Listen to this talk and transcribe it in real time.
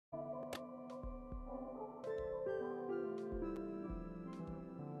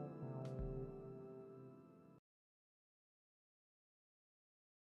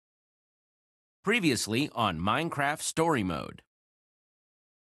Previously on Minecraft Story Mode.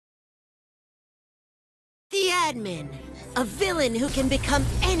 The admin, a villain who can become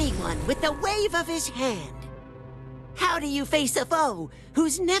anyone with the wave of his hand. How do you face a foe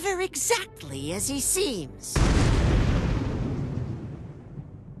who's never exactly as he seems?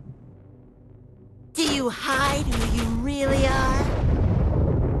 Do you hide who you really are?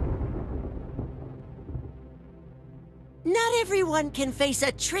 Not everyone can face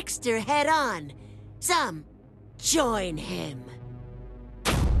a trickster head-on. Some join him.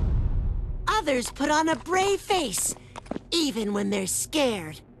 Others put on a brave face, even when they're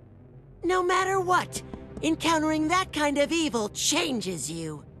scared. No matter what, encountering that kind of evil changes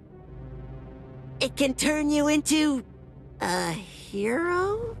you. It can turn you into a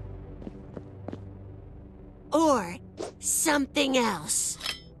hero? Or something else.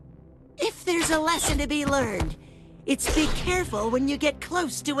 If there's a lesson to be learned, it's be careful when you get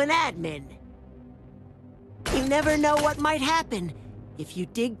close to an admin. You never know what might happen if you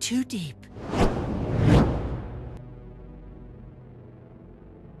dig too deep.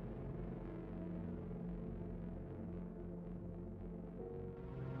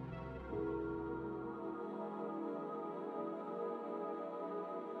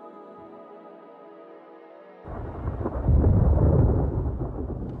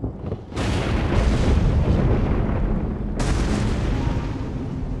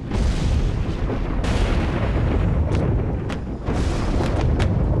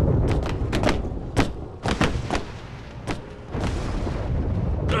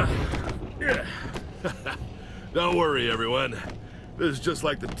 Don't worry, everyone. This is just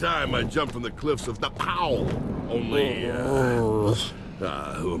like the time I jumped from the cliffs of Nepal. Only,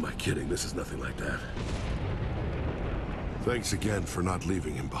 who am I kidding? This is nothing like that. Thanks again for not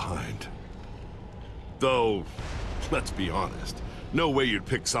leaving him behind. Though, let's be honest, no way you'd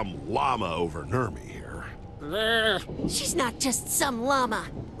pick some llama over Nermi here. She's not just some llama.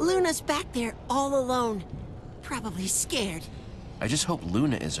 Luna's back there all alone. Probably scared. I just hope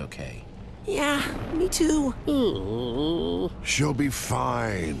Luna is okay. Yeah, me too. She'll be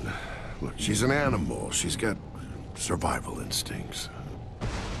fine. Look, she's an animal. She's got survival instincts.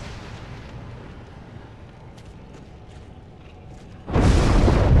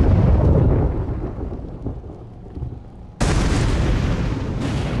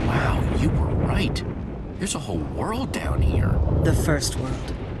 Wow, you were right. There's a whole world down here. The first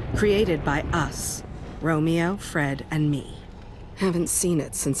world, created by us, Romeo, Fred, and me. Haven't seen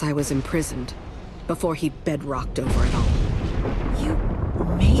it since I was imprisoned, before he bedrocked over it all. You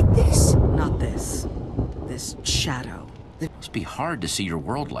made this? Not this. This shadow. It must be hard to see your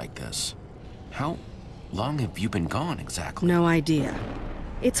world like this. How long have you been gone exactly? No idea.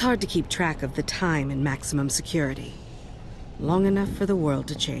 It's hard to keep track of the time in maximum security. Long enough for the world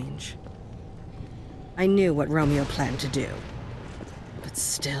to change. I knew what Romeo planned to do. But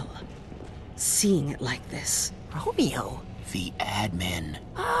still, seeing it like this... Romeo? The admin.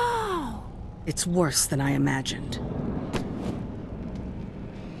 Oh! It's worse than I imagined.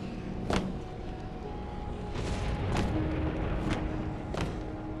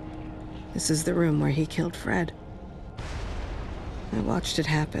 This is the room where he killed Fred. I watched it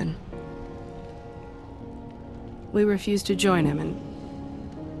happen. We refused to join him,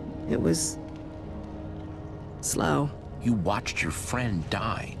 and it was... slow. You watched your friend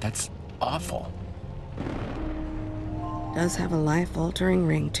die. That's awful. Does have a life-altering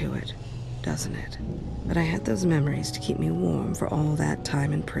ring to it, doesn't it? But I had those memories to keep me warm for all that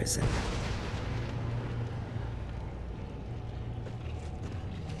time in prison.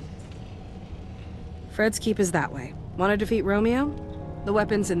 Fred's keep is that way. Want to defeat Romeo? The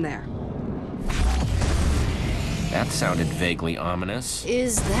weapon's in there. That sounded vaguely ominous.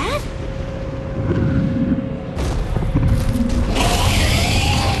 Is that?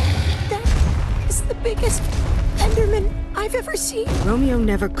 That is the biggest Enderman I've ever seen. Romeo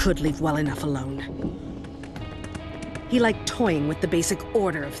never could leave well enough alone. He liked toying with the basic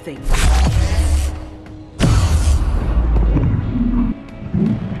order of things.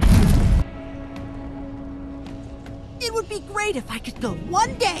 It would be great if I could go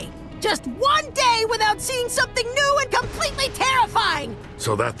one day, just one day, without seeing something new and completely terrifying!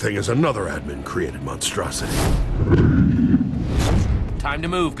 So that thing is another admin-created monstrosity. Time to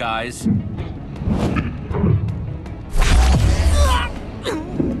move, guys.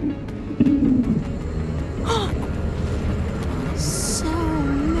 So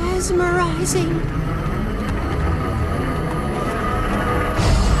mesmerizing.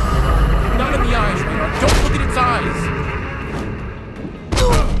 Not in the eyes, Radar. Don't look at its eyes.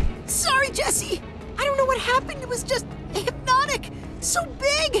 Sorry, Jesse. I don't know what happened. It was just hypnotic. So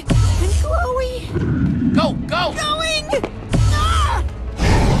big and glowy. Go! Going! Ah!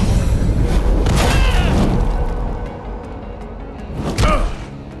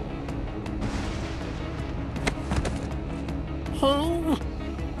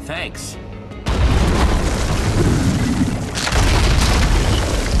 Thanks.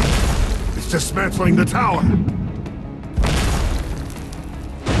 It's dismantling the tower.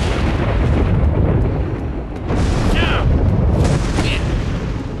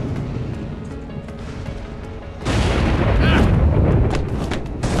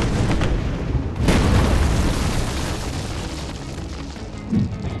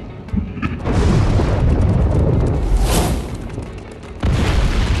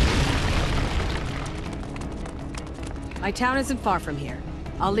 My town isn't far from here.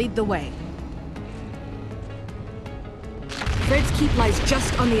 I'll lead the way. Fred's Keep lies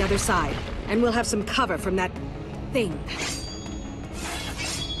just on the other side, and we'll have some cover from that thing.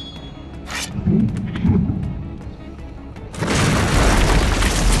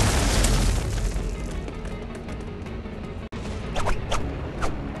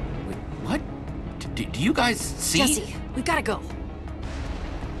 What? Do you guys see? Jesse, we've gotta go.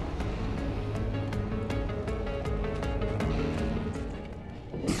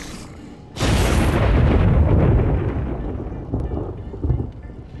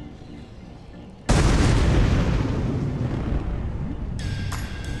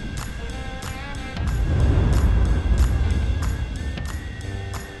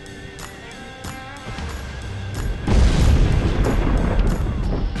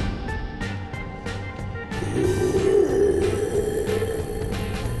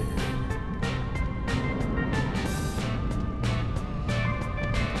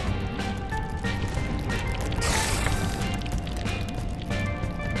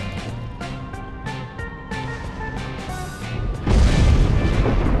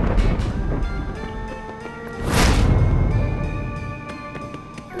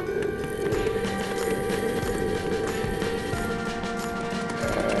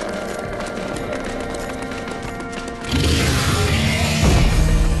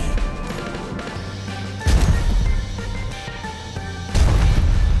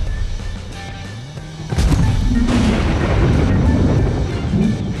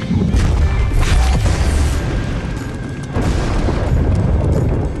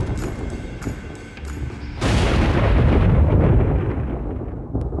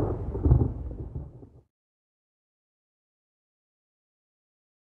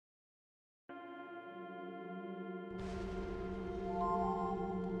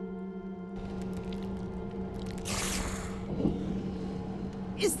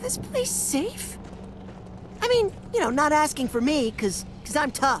 Is this place safe? I mean, you know, not asking for me, cause I'm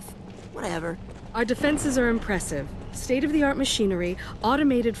tough. Whatever. Our defenses are impressive. State-of-the-art machinery,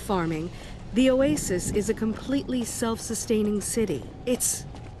 automated farming. The Oasis is a completely self-sustaining city. It's...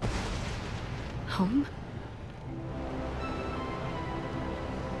 home?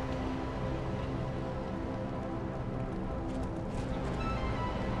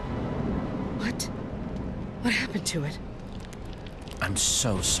 What? What happened to it? I'm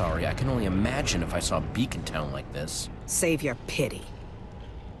so sorry. I can only imagine if I saw Beacon Town like this. Save your pity.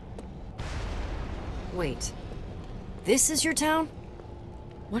 Wait. This is your town?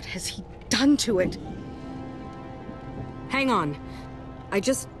 What has he done to it? Hang on. I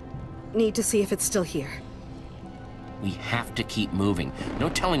just need to see if it's still here. We have to keep moving. No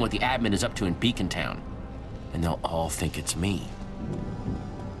telling what the admin is up to in Beacon Town. And they'll all think it's me.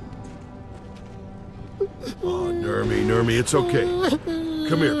 Oh, Nermy, it's okay.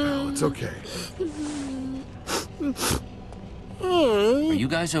 Come here, pal, it's okay. Are you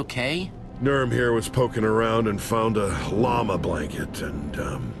guys okay? Nerm here was poking around and found a llama blanket, and,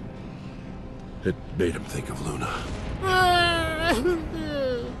 it made him think of Luna.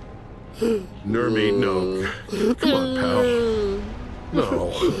 Nermy, no. Come on, pal.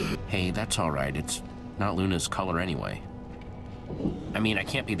 No. Hey, that's all right. It's not Luna's color anyway. I mean, I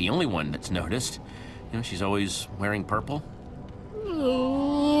can't be the only one that's noticed. You know, she's always wearing purple.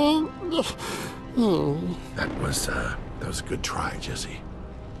 That was a good try, Jesse.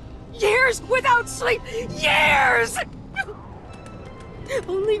 Years without sleep! Years!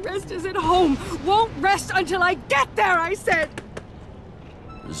 Only rest is at home. Won't rest until I get there, I said!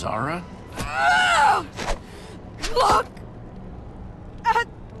 Zara? Ah! Look! At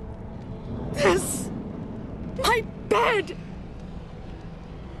this! My bed!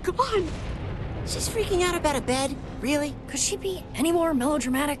 Gone! She's freaking out about a bed? Really? Could she be any more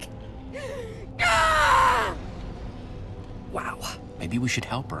melodramatic? Ah! Wow. Maybe we should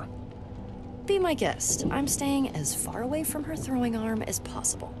help her. Be my guest. I'm staying as far away from her throwing arm as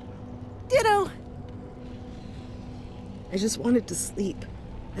possible. Ditto. I just wanted to sleep.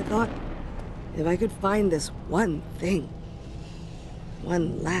 I thought, if I could find this one thing,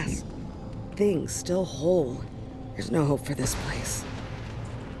 one last thing still whole, there's no hope for this place.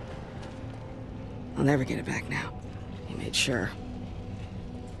 I'll never get it back now. He made sure.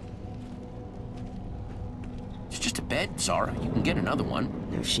 It's just a bed, Zara. You can get another one.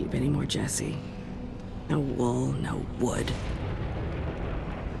 No sheep anymore, Jesse. No wool, no wood.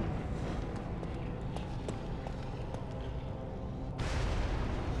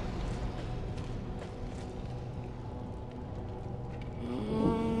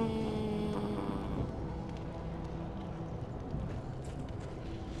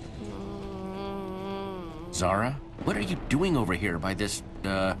 Zara, what are you doing over here by this,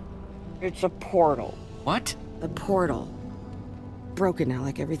 It's a portal. what? The portal. Broken now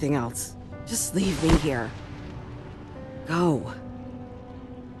like everything else. Just leave me here. Go.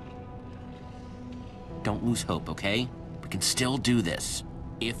 Don't lose hope, okay? We can still do this,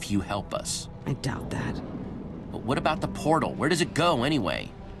 if you help us. I doubt that. But what about the portal? Where does it go, anyway?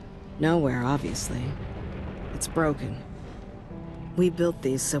 Nowhere, obviously. It's broken. We built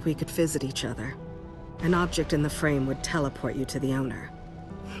these so we could visit each other. An object in the frame would teleport you to the owner.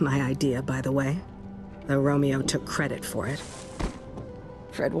 My idea, by the way. Though Romeo took credit for it.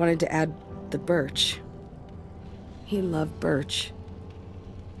 Fred wanted to add the birch. He loved birch.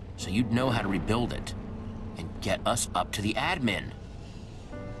 So you'd know how to rebuild it, and get us up to the admin.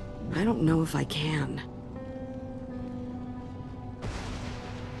 I don't know if I can.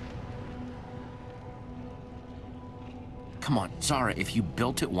 Come on, Zara, if you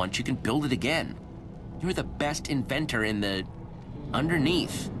built it once, you can build it again. You're the best inventor in the...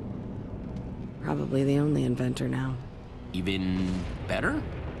 underneath. Probably the only inventor now. Even better?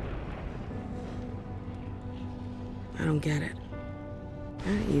 I don't get it.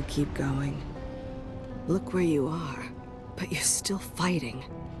 Why don't you keep going? Look where you are, but you're still fighting.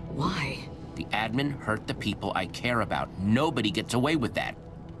 Why? The admin hurt the people I care about. Nobody gets away with that.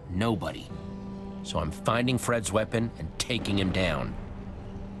 Nobody. So I'm finding Fred's weapon and taking him down.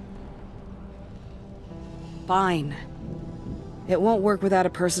 Fine. It won't work without a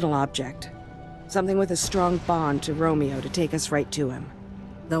personal object. Something with a strong bond to Romeo to take us right to him.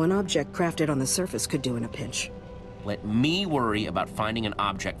 Though an object crafted on the surface could do in a pinch. Let me worry about finding an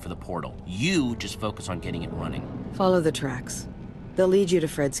object for the portal. You just focus on getting it running. Follow the tracks. They'll lead you to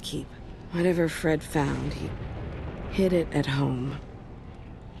Fred's keep. Whatever Fred found, he hid it at home.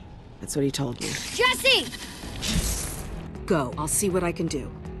 That's what he told me. Jesse! Go. I'll see what I can do.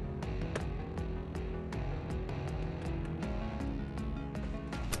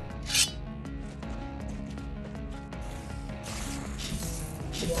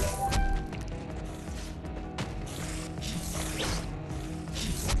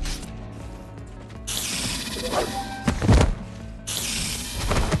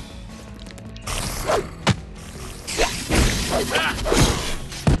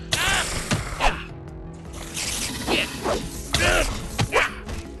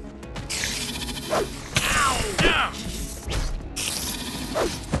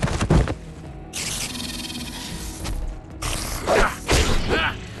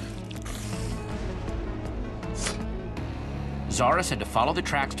 Zara said to follow the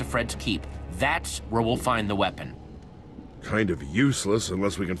tracks to Fred's keep. That's where we'll find the weapon. Kind of useless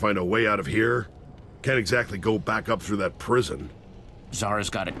unless we can find a way out of here. Can't exactly go back up through that prison. Zara's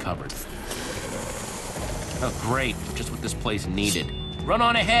got it covered. Oh, great. Just what this place needed. Run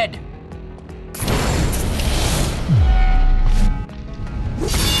on ahead!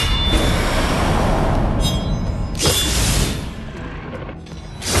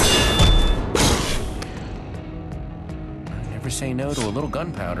 Never say no to a little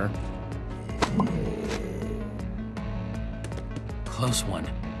gunpowder. Close one.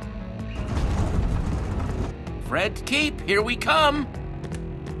 Fred's keep, here we come!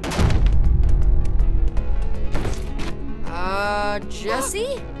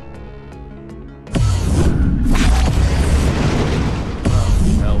 Jesse?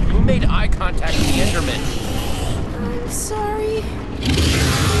 Oh, no. Who made eye contact with the Enderman? I'm sorry.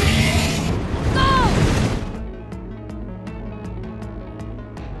 Go!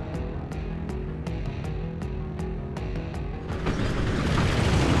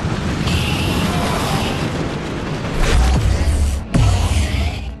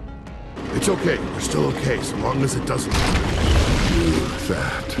 It's okay. We're still okay, so long as it doesn't do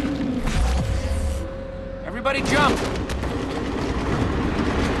that. Everybody jump!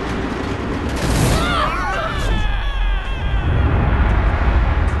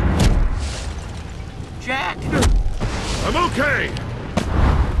 Jack! I'm okay!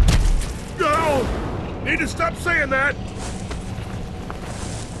 No! Need to stop saying that!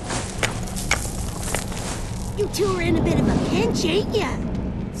 You two are in a bit of a pinch, ain't ya?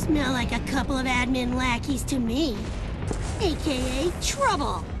 Smell like a couple of admin lackeys to me. AKA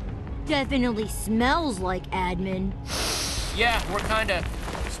trouble. Definitely smells like admin. Yeah, we're kinda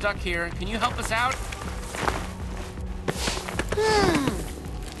stuck here. Can you help us out?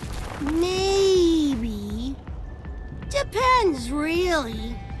 Maybe. Depends,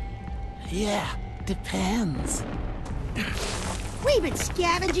 really. Yeah, depends. We've been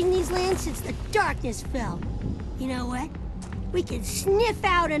scavenging these lands since the darkness fell. You know what? We can sniff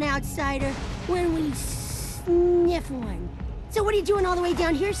out an outsider when we sniff one. So what are you doing all the way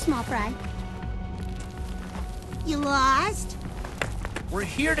down here, small fry? You lost? We're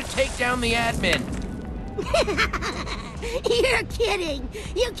here to take down the admin. You're kidding!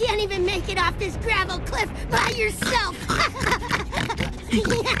 You can't even make it off this gravel cliff by yourself!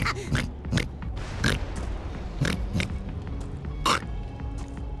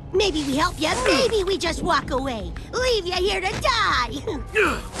 Maybe we help you, maybe we just walk away. Leave you here to die!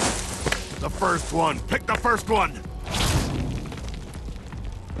 The first one! Pick the first one!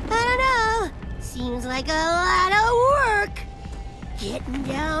 I don't know. Seems like a lot of work. Getting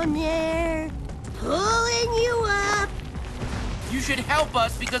down there, pulling you up. You should help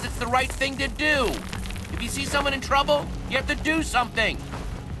us because it's the right thing to do. If you see someone in trouble, you have to do something.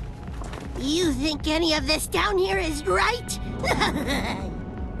 You think any of this down here is right?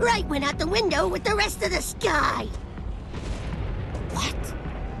 Right went out the window with the rest of the sky. What?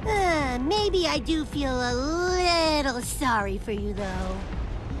 Maybe I do feel a little sorry for you, though.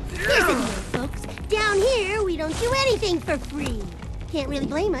 Listen here, folks. Down here, we don't do anything for free. Can't really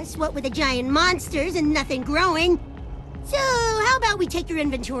blame us, what with the giant monsters and nothing growing. So, how about we take your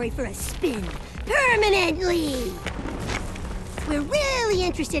inventory for a spin? Permanently! We're really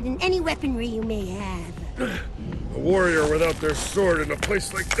interested in any weaponry you may have. A warrior without their sword in a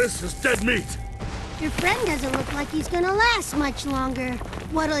place like this is dead meat. Your friend doesn't look like he's gonna last much longer.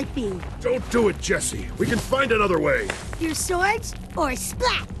 What'll it be? Don't do it, Jesse. We can find another way. Your swords? Or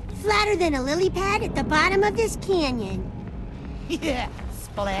splat? Flatter than a lily pad at the bottom of this canyon. Yeah,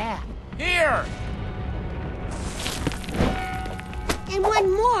 splat. Here! And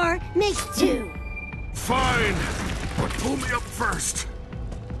one more makes two. Fine! But pull me up first.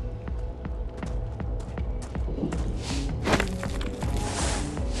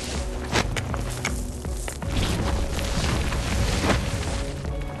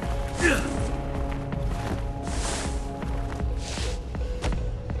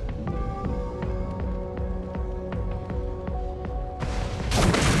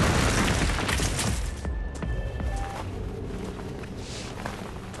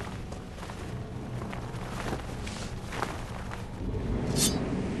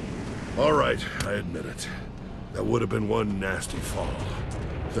 All right, I admit it. That would have been one nasty fall.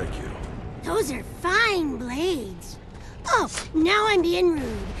 Thank you. Those are fine blades. Oh, now I'm being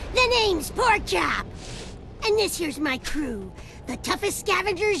rude. The name's Porkchop. And this here's my crew. The toughest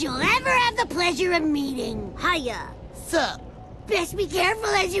scavengers you'll ever have the pleasure of meeting. Hiya. Sup? Best be careful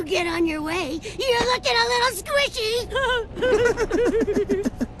as you get on your way. You're looking a little squishy.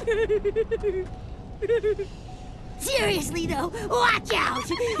 Seriously, though, watch out!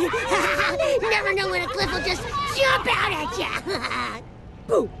 Never know when a cliff will just jump out at you!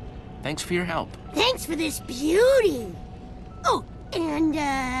 Boo! Thanks for your help. Thanks for this beauty! Oh, and,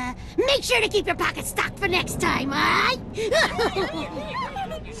 make sure to keep your pockets stocked for next time, alright?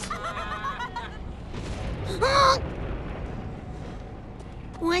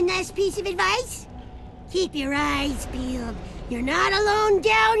 One last piece of advice? Keep your eyes peeled. You're not alone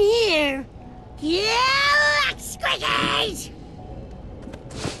down here. Yeah, luck, squiggies!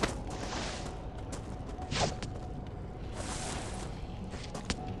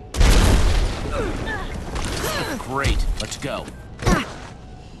 Great, let's go.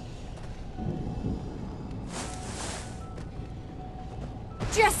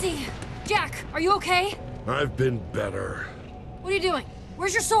 Jesse! Jack, are you okay? I've been better. What are you doing?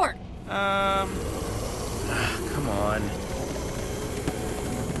 Where's your sword? Come on.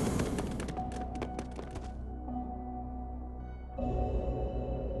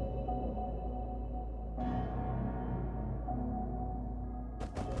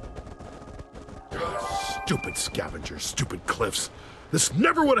 Stupid scavengers, stupid cliffs. This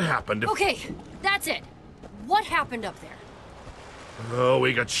never would have happened if... Okay, that's it. What happened up there? Oh,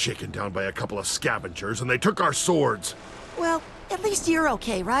 we got shaken down by a couple of scavengers and they took our swords. Well, at least you're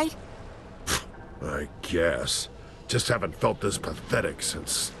okay, right? I guess. Just haven't felt this pathetic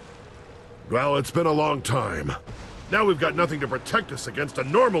since... Well, it's been a long time. Now we've got nothing to protect us against a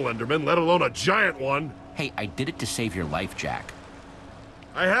normal Enderman, let alone a giant one. Hey, I did it to save your life, Jack.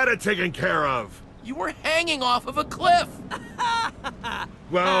 I had it taken care of. You were hanging off of a cliff!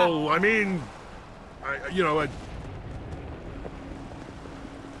 Well, I mean... I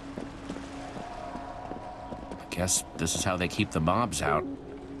guess this is how they keep the mobs out.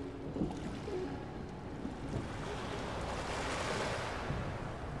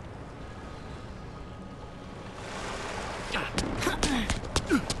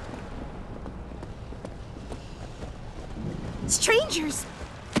 Strangers!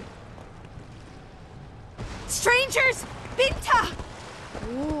 Strangers! Binta!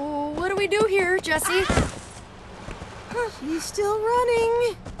 What do we do here, Jesse? She's still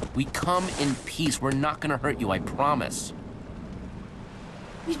running. We come in peace. We're not gonna hurt you, I promise.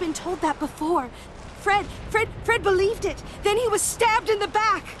 We've been told that before. Fred believed it. Then he was stabbed in the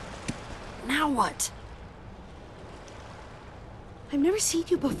back. Now what? I've never seen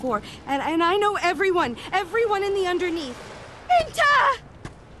you before, and I know everyone in the underneath. Binta!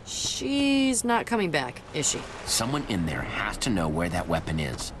 She's not coming back, is she? Someone in there has to know where that weapon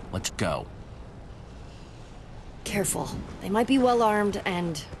is. Let's go. Careful. They might be well armed,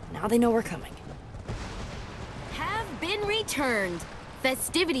 and now they know we're coming. Have been returned.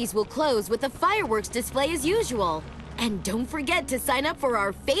 Festivities will close with a fireworks display as usual. And don't forget to sign up for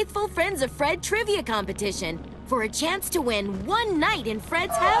our Faithful Friends of Fred trivia competition for a chance to win one night in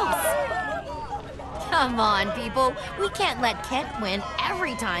Fred's house. Come on, people. We can't let Kent win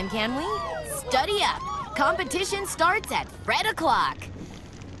every time, can we? Study up. Competition starts at Fred o'clock.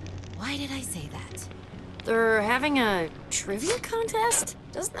 Why did I say that? They're having a trivia contest?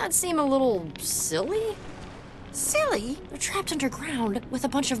 Doesn't that seem a little silly? Silly? They're trapped underground with a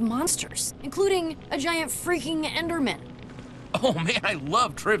bunch of monsters, including a giant freaking Enderman. Oh man, I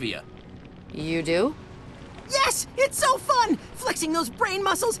love trivia. You do? Yes! It's so fun! Flexing those brain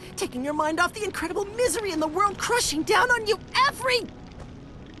muscles, taking your mind off the incredible misery in the world crushing down on you every...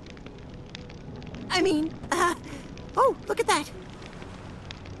 oh, look at that.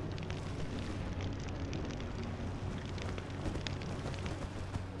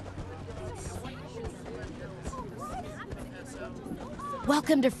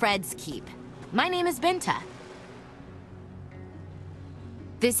 Welcome to Fred's Keep. My name is Binta.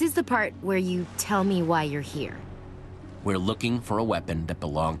 This is the part where you tell me why you're here. We're looking for a weapon that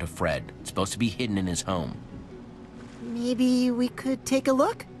belonged to Fred. It's supposed to be hidden in his home. Maybe we could take a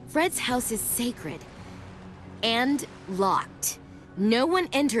look? Fred's house is sacred. And locked. No one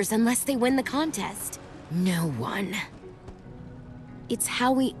enters unless they win the contest. No one. It's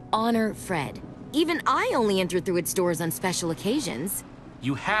how we honor Fred. Even I only enter through its doors on special occasions.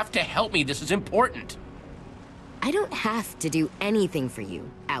 You have to help me. This is important. I don't have to do anything for you,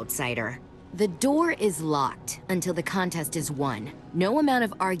 outsider. The door is locked until the contest is won. No amount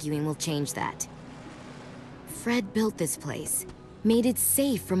of arguing will change that. Fred built this place, made it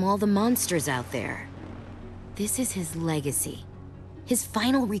safe from all the monsters out there. This is his legacy, his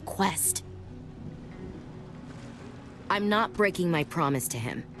final request. I'm not breaking my promise to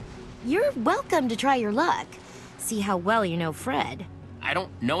him. You're welcome to try your luck. See how well you know Fred. I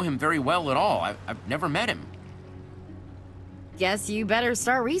don't know him very well at all. I've never met him. Guess you better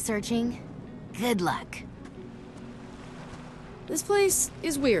start researching. Good luck. This place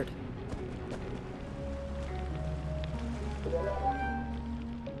is weird.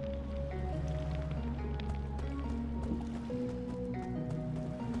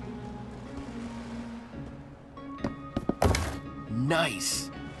 Nice.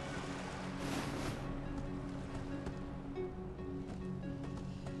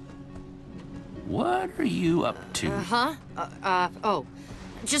 What are you up to? Oh.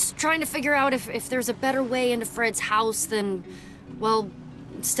 Just trying to figure out if there's a better way into Fred's house than, well,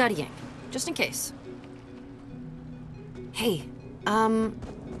 studying. Just in case. Hey,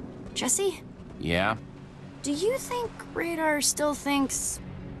 Jesse? Yeah? Do you think Radar still thinks...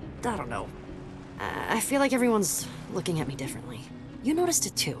 I don't know. I feel like everyone's looking at me differently. You noticed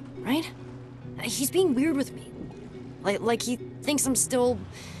it too, right? He's being weird with me. Like he thinks I'm still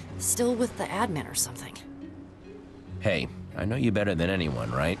with the admin or something. Hey, I know you better than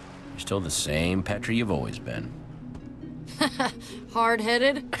anyone, right? You're still the same Petra you've always been.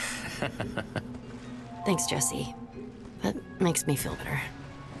 Hard-headed? Thanks, Jesse. That makes me feel better.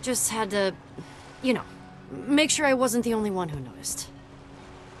 Just had to, you know, make sure I wasn't the only one who noticed.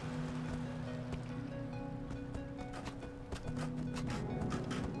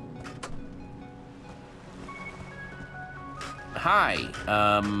 Hi,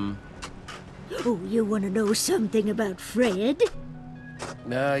 Oh, you want to know something about Fred?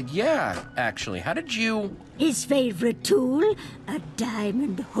 Yeah, actually. How did you... His favorite tool? A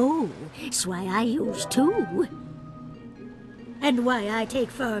diamond hoe. It's why I use two. and why I take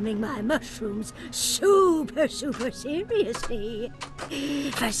farming my mushrooms super seriously.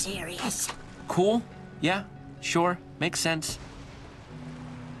 For serious. Cool? Yeah, sure. Makes sense.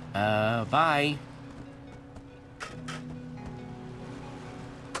 Bye.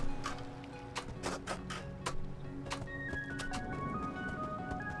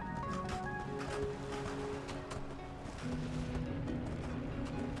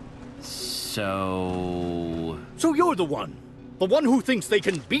 So you're the one who thinks they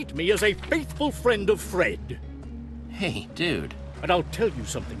can beat me as a faithful friend of Fred. Hey, dude. And I'll tell you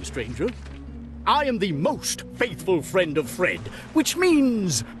something, stranger. I am the most faithful friend of Fred, which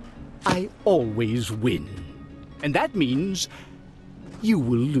means I always win. And that means you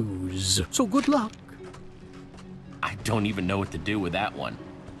will lose. So good luck. I don't even know what to do with that one.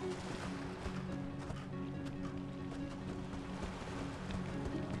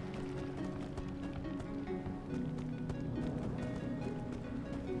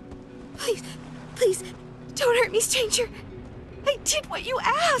 Please, don't hurt me, stranger. I did what you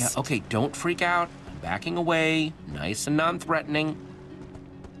asked. Yeah, okay, don't freak out. I'm backing away, nice and non-threatening.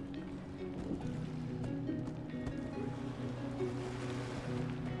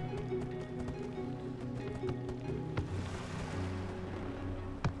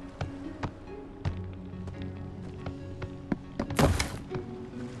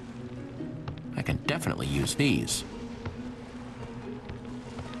 I can definitely use these.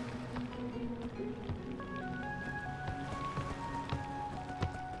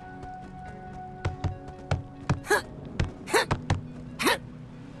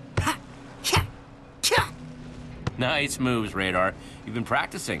 Nice moves, Radar. You've been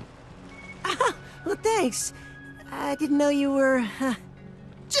practicing. Well, thanks. I didn't know you were...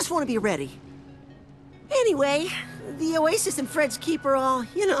 just want to be ready. Anyway, the Oasis and Fred's Keep are all,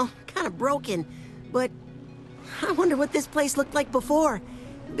 kind of broken. But I wonder what this place looked like before.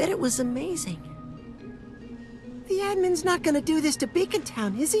 Bet it was amazing. The admin's not gonna do this to Beacon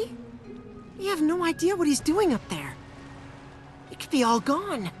Town, is he? We have no idea what he's doing up there. It could be all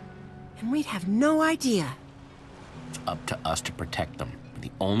gone. And we'd have no idea. It's up to us to protect them. We're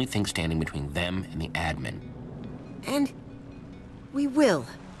the only thing standing between them and the admin. And we will.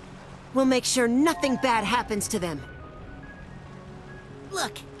 We'll make sure nothing bad happens to them.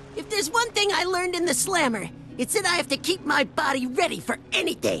 Look, if there's one thing I learned in the Slammer, it's that I have to keep my body ready for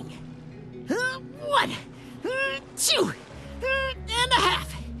anything. 1, 2, and a half.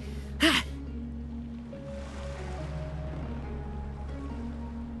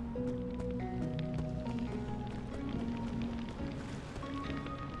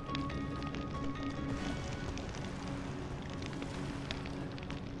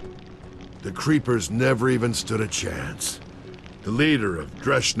 The Creepers never even stood a chance. The leader of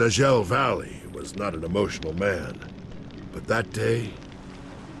Dreshnagel Valley was not an emotional man. But that day,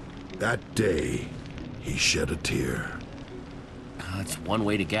 he shed a tear. That's one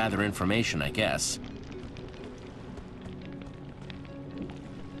way to gather information, I guess.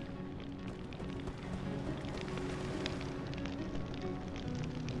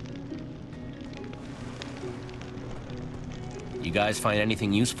 You guys find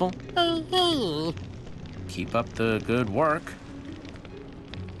anything useful? Keep up the good work.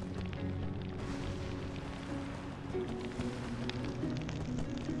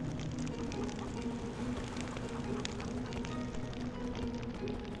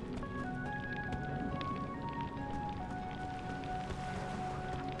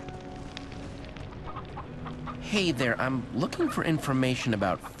 Hey there, I'm looking for information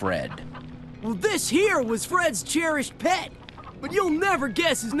about Fred. Well, this here was Fred's cherished pet, but you'll never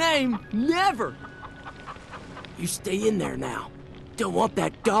guess his name. Never. You stay in there now. Don't want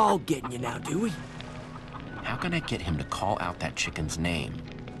that dog getting you now, do we? How can I get him to call out that chicken's name?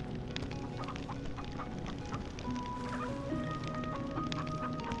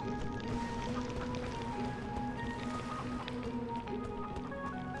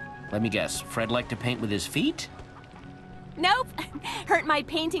 Let me guess, Fred liked to paint with his feet? Nope. Hurt my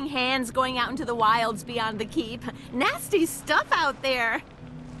painting hands going out into the wilds beyond the keep. Nasty stuff out there.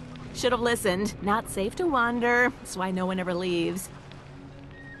 Should have listened. Not safe to wander. That's why no one ever leaves.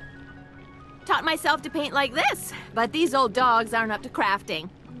 Taught myself to paint like this, but these old dogs aren't up to crafting.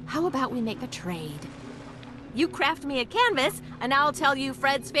 How about we make a trade? You craft me a canvas, and I'll tell you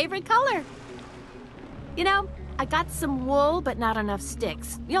Fred's favorite color. You know, I got some wool, but not enough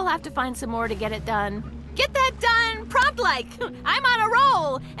sticks. You'll have to find some more to get it done. Get that done, prompt-like. I'm on a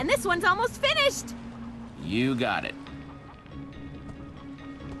roll, and this one's almost finished. You got it.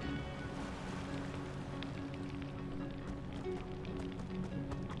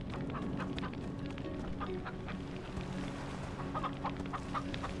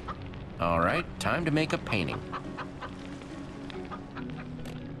 All right, time to make a painting.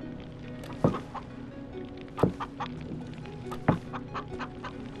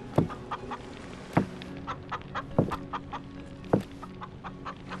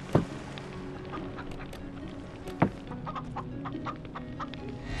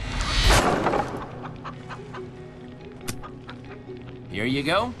 Here you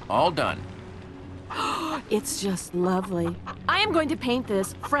go, all done. It's just lovely. I am going to paint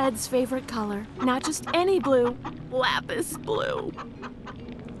this Fred's favorite color. Not just any blue, lapis blue.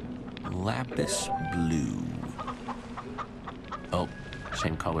 Lapis blue. Oh,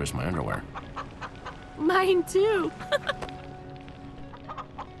 same color as my underwear. Mine too.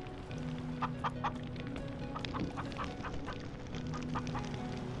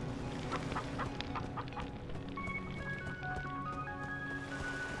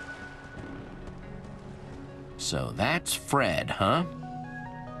 So that's Fred, huh?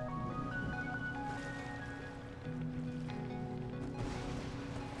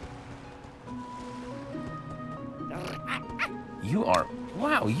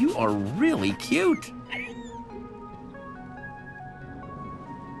 Wow, you are really cute.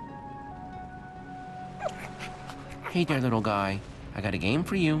 Hey there, little guy. I got a game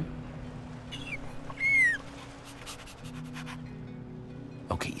for you.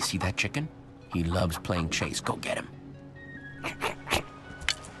 Okay, you see that chicken? He loves playing chase. Go get him.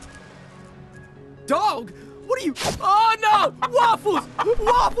 Dog? What are you... Oh, no! Waffles!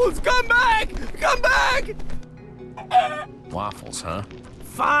 Waffles, come back! Come back! Waffles, huh?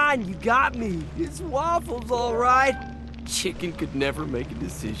 Fine, you got me. It's Waffles, all right. Chicken could never make a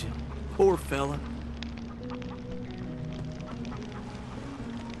decision. Poor fella.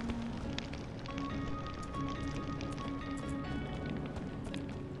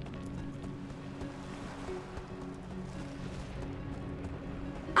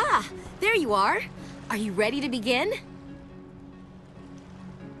 Ah, there you are. Are you ready to begin?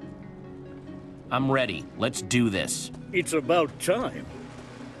 I'm ready. Let's do this. It's about time.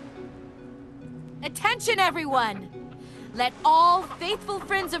 Attention, everyone! Let all faithful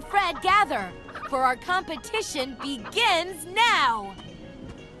friends of Fred gather, for our competition begins now!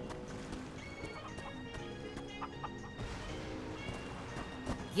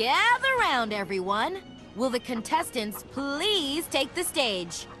 Gather round, everyone. Will the contestants please take the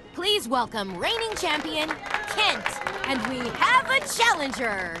stage? Please welcome reigning champion, Kent. And we have a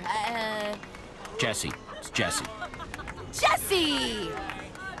challenger. Jesse. It's Jesse. Jesse!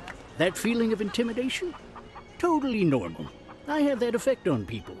 That feeling of intimidation? Totally normal. I have that effect on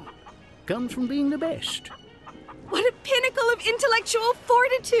people. Comes from being the best. What a pinnacle of intellectual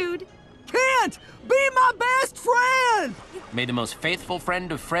fortitude! Kent! Be my best friend! May the most faithful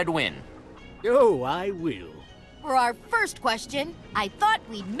friend of Fred win. Oh, I will. For our first question, I thought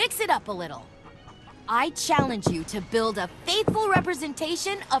we'd mix it up a little. I challenge you to build a faithful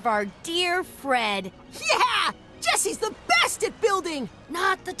representation of our dear Fred. Yeah! Jesse's the best at building!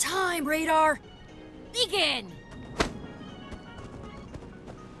 Not the time, Radar. Begin!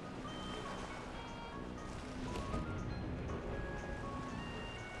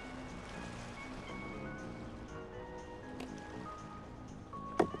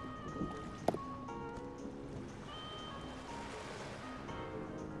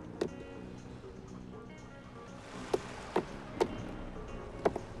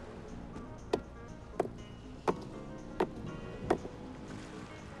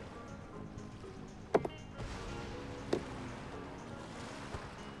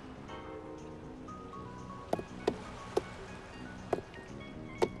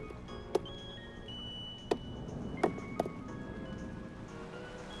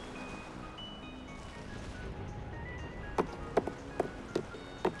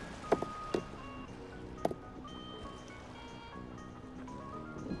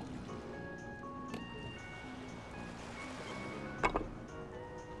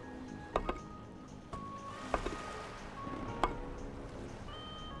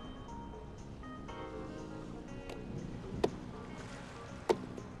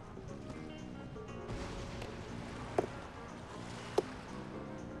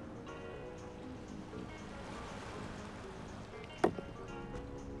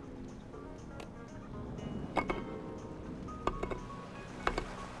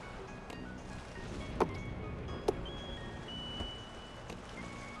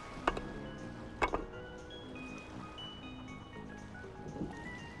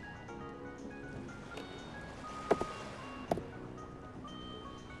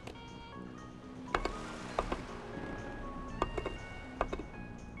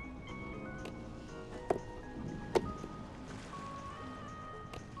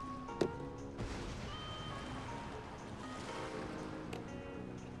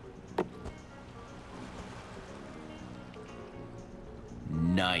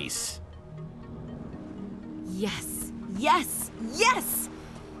 Nice. Yes, yes, yes!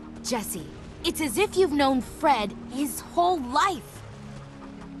 Jesse, it's as if you've known Fred his whole life.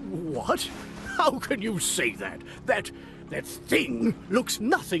 What? How can you say that? That thing looks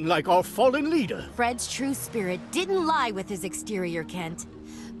nothing like our fallen leader. Fred's true spirit didn't lie with his exterior, Kent,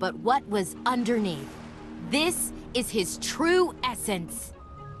 but what was underneath. This is his true essence.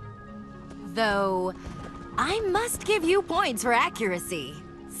 Though, I must give you points for accuracy.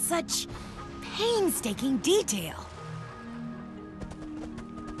 Such painstaking detail.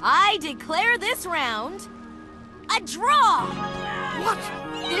 I declare this round a draw! What?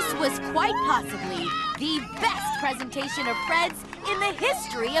 This was quite possibly the best presentation of Fred's in the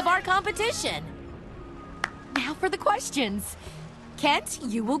history of our competition. Now for the questions. Kent,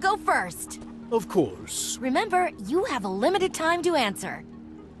 you will go first. Of course. Remember, you have a limited time to answer.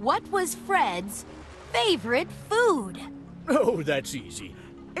 What was Fred's favorite food? Oh, that's easy.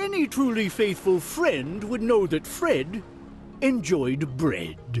 Any truly faithful friend would know that Fred enjoyed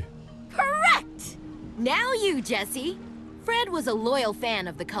bread. Correct! Now you, Jesse. Fred was a loyal fan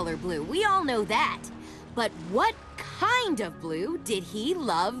of the color blue. We all know that. But what kind of blue did he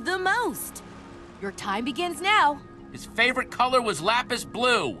love the most? Your time begins now. His favorite color was lapis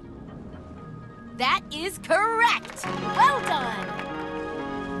blue. That is correct! Well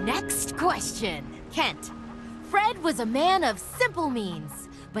done! Next question. Kent, Fred was a man of simple means,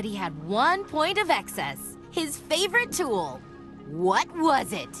 but he had 1 point of excess. His favorite tool. What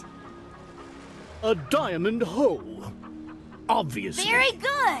was it? A diamond hoe. Obviously. Very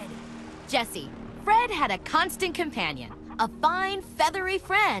good! Jesse, Fred had a constant companion, a fine, feathery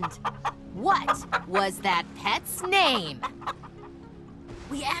friend. What was that pet's name?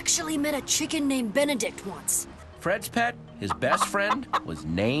 We actually met a chicken named Benedict once. Fred's pet, his best friend, was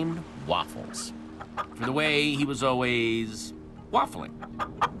named Waffles. For the way he was always waffling.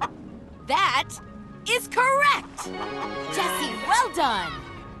 That is correct! Jesse, well done!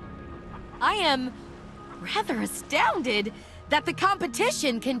 I am rather astounded that the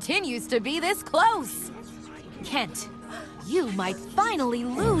competition continues to be this close. Kent, you might finally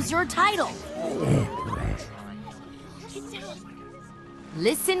lose your title.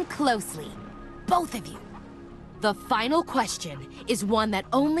 Listen closely, both of you. The final question is one that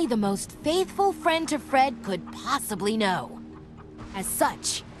only the most faithful friend to Fred could possibly know. As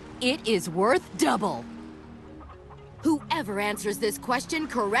such, it is worth double. Whoever answers this question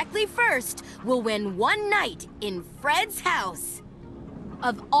correctly first will win one night in Fred's house.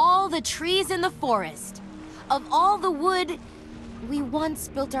 Of all the trees in the forest, of all the wood we once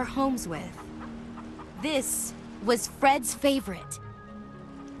built our homes with, this was Fred's favorite.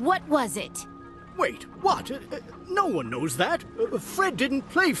 What was it? Wait, what? No one knows that. Fred didn't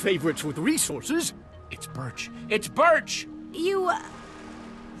play favorites with resources. It's birch. It's birch! You,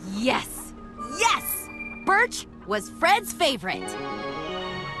 yes! Yes! Birch was Fred's favorite.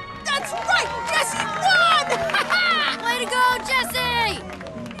 That's right! Jesse won! Way to go, Jesse!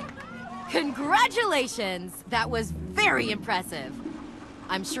 Congratulations! That was very impressive.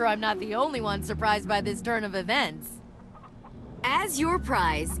 I'm sure I'm not the only one surprised by this turn of events. As your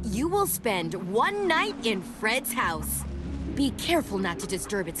prize, you will spend one night in Fred's house. Be careful not to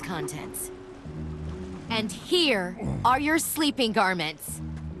disturb its contents. And here are your sleeping garments.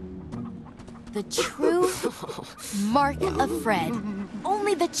 The true mark of Fred.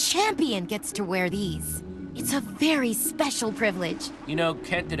 Only the champion gets to wear these. It's a very special privilege. You know,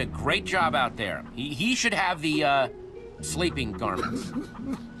 Kent did a great job out there. He should have the, sleeping garments.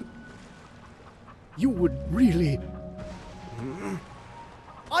 You would really...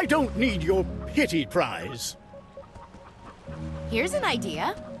 I don't need your pity prize. Here's an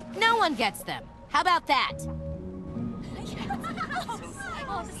idea. No one gets them. How about that?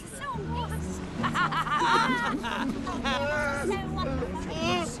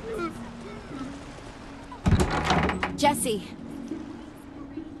 Jesse,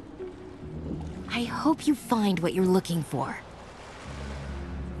 I hope you find what you're looking for.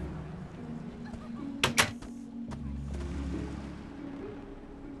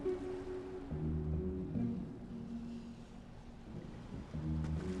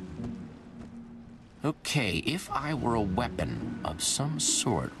 Okay, if I were a weapon of some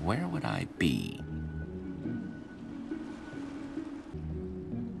sort, where would I be?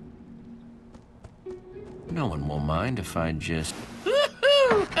 No one will mind if I just...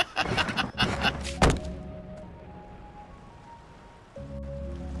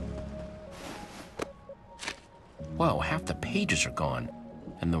 Whoa, half the pages are gone.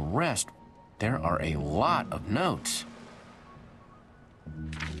 And the rest, there are a lot of notes.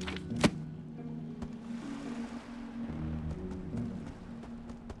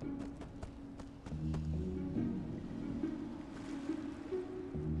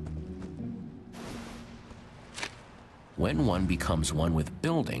 When one becomes one with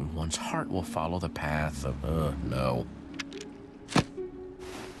building, one's heart will follow the path of, no.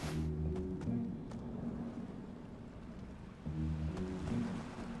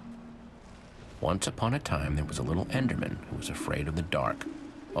 Once upon a time, there was a little Enderman who was afraid of the dark.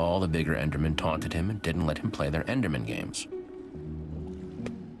 All the bigger Endermen taunted him and didn't let him play their Enderman games.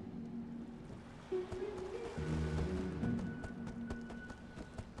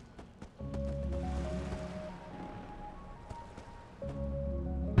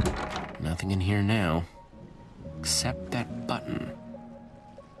 Nothing in here now, except that button.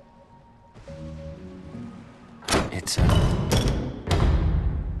 It's a...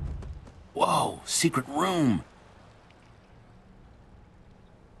 Whoa, secret room!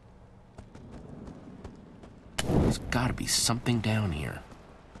 There's gotta be something down here.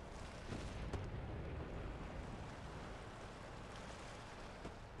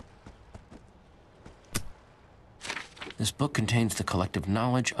 This book contains the collective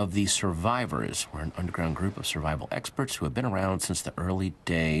knowledge of the survivors. We're an underground group of survival experts who have been around since the early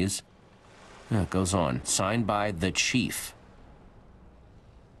days. It goes on. Signed by the Chief.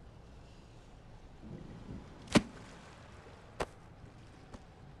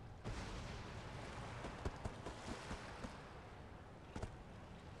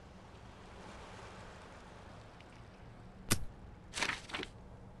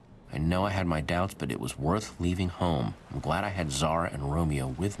 I know I had my doubts, but it was worth leaving home. I'm glad I had Zara and Romeo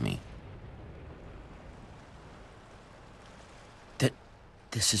with me.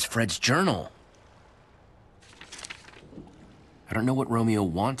 This is Fred's journal. I don't know what Romeo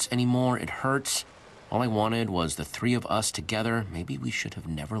wants anymore. It hurts. All I wanted was the three of us together. Maybe we should have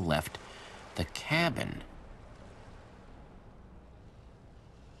never left the cabin.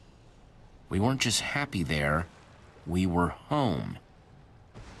 We weren't just happy there. We were home.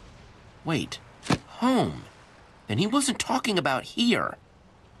 Wait, home? Then he wasn't talking about here.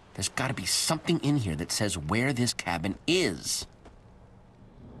 There's gotta be something in here that says where this cabin is.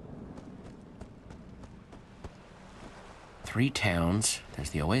 3 towns. There's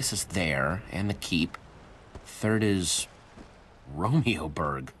the oasis there, and the keep. Third is...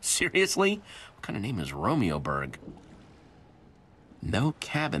 Romeoburg. Seriously? What kind of name is Romeoburg? No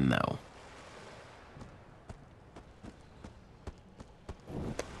cabin, though.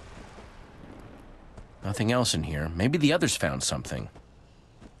 Nothing else in here. Maybe the others found something.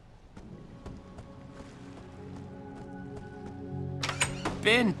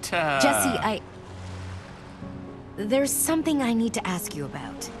 Binta! Jesse, there's something I need to ask you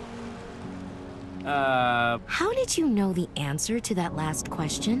about. How did you know the answer to that last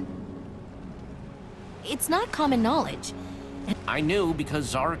question? It's not common knowledge. I knew because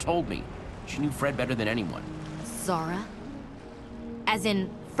Zara told me. She knew Fred better than anyone. Zara? As in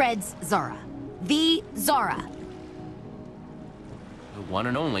Fred's Zara. The Zara. The one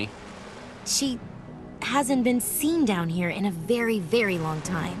and only. She hasn't been seen down here in a very, very long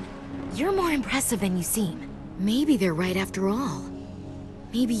time. You're more impressive than you seem. Maybe they're right after all.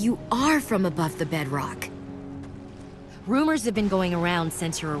 Maybe you are from above the bedrock. Rumors have been going around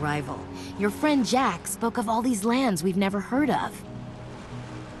since your arrival. Your friend Jack spoke of all these lands we've never heard of.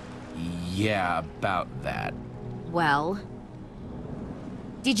 Yeah, about that. Well,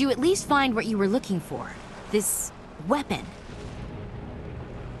 did you at least find what you were looking for? This weapon?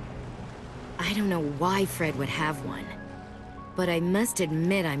 I don't know why Fred would have one, but I must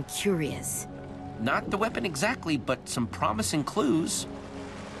admit I'm curious. Not the weapon exactly, but some promising clues.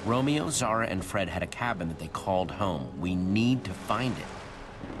 Romeo, Zara, and Fred had a cabin that they called home. We need to find it.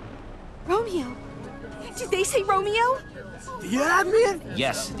 Romeo? Did they say Romeo? The admin?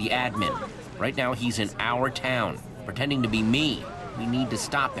 Yes, the admin. Right now he's in our town, pretending to be me. We need to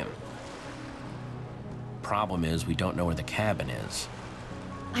stop him. Problem is, we don't know where the cabin is.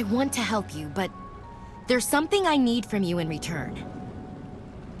 I want to help you, but there's something I need from you in return.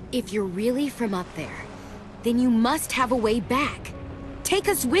 If you're really from up there, then you must have a way back. Take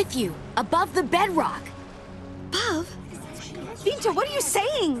us with you, above the bedrock. Above? Vinta, what are you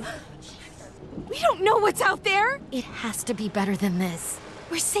saying? We don't know what's out there. It has to be better than this.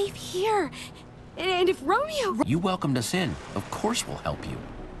 We're safe here. And if Romeo... You welcomed us in. Of course we'll help you.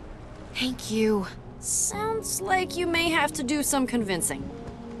 Thank you. Sounds like you may have to do some convincing.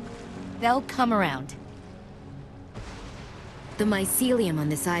 They'll come around. The mycelium on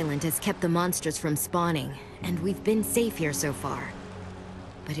this island has kept the monsters from spawning, and we've been safe here so far.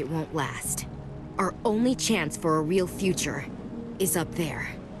 But it won't last. Our only chance for a real future is up there.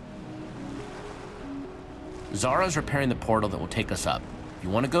 Zara's repairing the portal that will take us up. If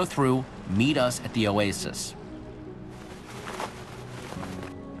you want to go through, meet us at the oasis.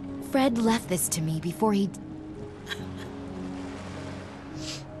 Fred left this to me before he...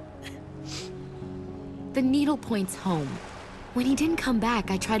 The needle points home. When he didn't come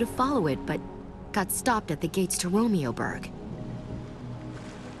back, I tried to follow it, but got stopped at the gates to Romeoburg.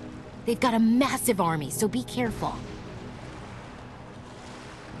 They've got a massive army, so be careful.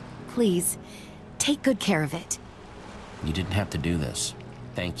 Please, take good care of it. You didn't have to do this.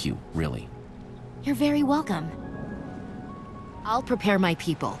 Thank you, really. You're very welcome. I'll prepare my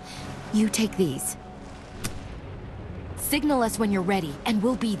people. You take these. Signal us when you're ready, and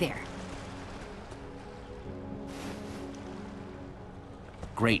we'll be there.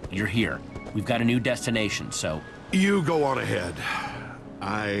 Great, you're here. We've got a new destination, so... You go on ahead.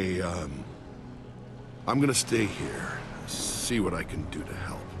 I'm gonna stay here. See what I can do to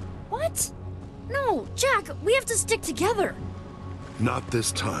help. What? No, Jack, we have to stick together. Not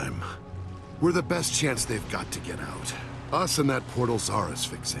this time. We're the best chance they've got to get out. Us and that portal Zara's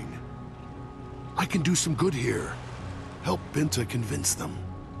fixing. I can do some good here. Help Binta convince them.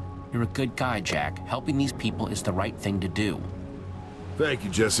 You're a good guy, Jack. Helping these people is the right thing to do. Thank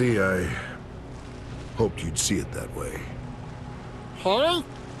you, Jesse. I hoped you'd see it that way. Huh?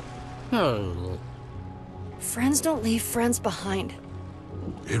 Oh. Friends don't leave friends behind.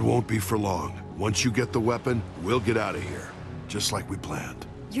 It won't be for long. Once you get the weapon, we'll get out of here. Just like we planned.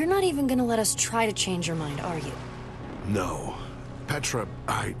 You're not even gonna let us try to change your mind, are you? No. Petra,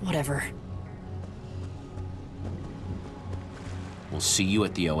 Whatever. We'll see you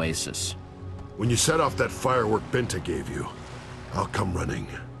at the Oasis. When you set off that firework Binta gave you, I'll come running.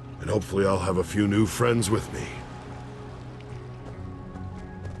 And hopefully I'll have a few new friends with me.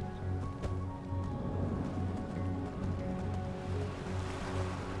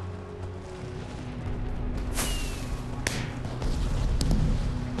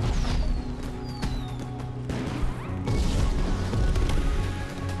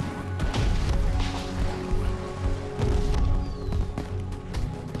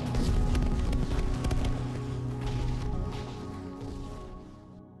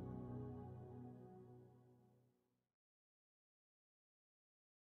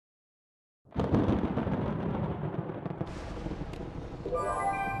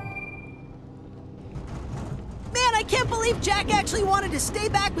 I can't believe Jack actually wanted to stay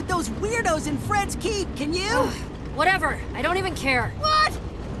back with those weirdos in Fred's Keep, can you? Whatever, I don't even care. What?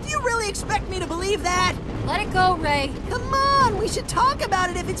 Do you really expect me to believe that? Let it go, Ray. Come on, we should talk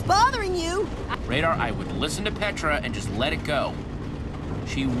about it if it's bothering you. Radar, I would listen to Petra and just let it go.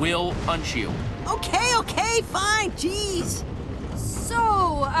 She will punch you. Okay, fine, jeez.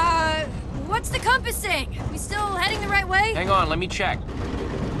 So, what's the compass saying? We still heading the right way? Hang on, let me check.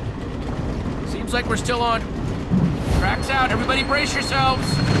 Seems like we're still on. Tracks out, everybody brace yourselves.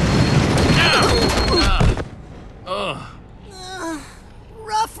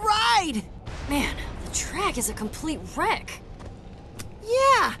 Rough ride. Man, the track is a complete wreck.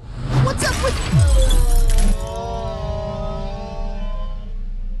 Yeah, what's up with...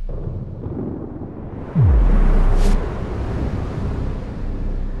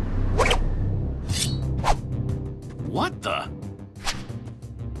 What the?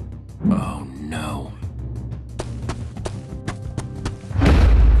 Oh, no.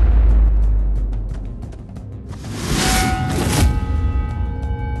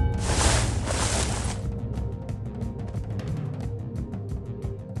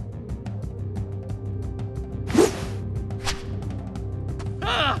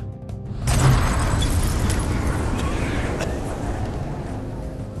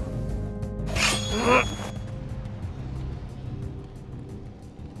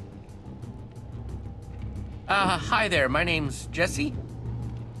 Hi there, my name's Jesse.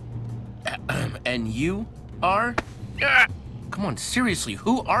 And you are? Come on, seriously,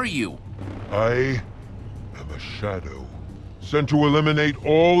 who are you? I am a shadow, sent to eliminate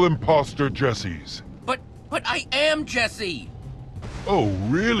all imposter Jessies. But I am Jesse! Oh,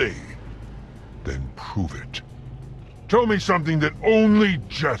 really? Then prove it. Tell me something that only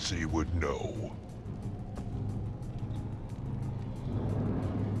Jesse would know.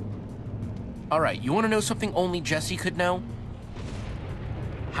 Alright, you want to know something only Jesse could know?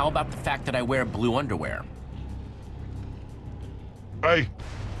 How about the fact that I wear blue underwear? If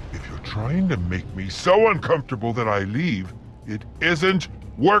you're trying to make me so uncomfortable that I leave, it isn't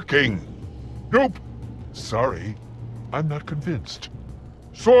working. Nope. Sorry, I'm not convinced.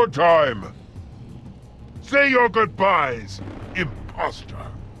 Sword time! Say your goodbyes, imposter.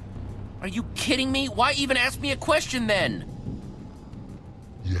 Are you kidding me? Why even ask me a question then?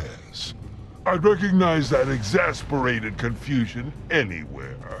 Yes. I'd recognize that exasperated confusion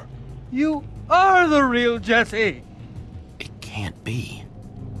anywhere. You are the real Jesse! It can't be.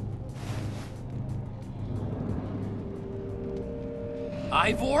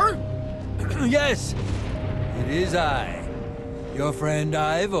 Ivor? Yes, It is I, your friend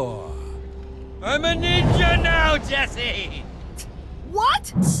Ivor. I'm a ninja now, Jesse!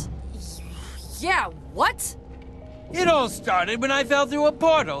 What? Yeah, what? It all started when I fell through a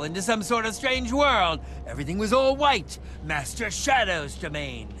portal into some sort of strange world. Everything was all white. Master Shadow's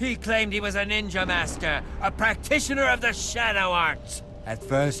domain. He claimed he was a ninja master, a practitioner of the shadow arts. At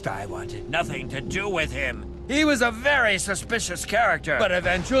first, I wanted nothing to do with him. He was a very suspicious character. But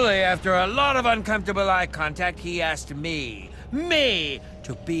eventually, after a lot of uncomfortable eye contact, he asked me,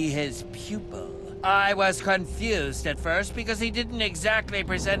 to be his pupil. I was confused at first because he didn't exactly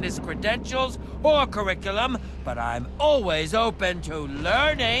present his credentials or curriculum, but I'm always open to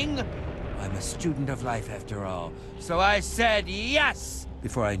learning. I'm a student of life after all, so I said yes!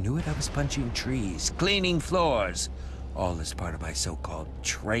 Before I knew it, I was punching trees, cleaning floors, all as part of my so-called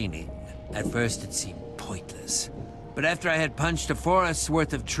training. At first, it seemed pointless, but after I had punched a forest's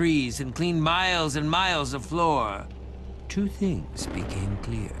worth of trees and cleaned miles and miles of floor, two things became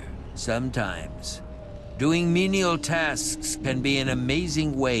clear. Sometimes, doing menial tasks can be an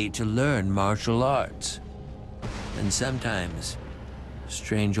amazing way to learn martial arts. And sometimes,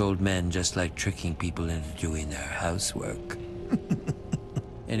 strange old men just like tricking people into doing their housework.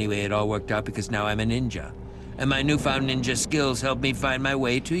 Anyway, it all worked out because now I'm a ninja. And my newfound ninja skills help me find my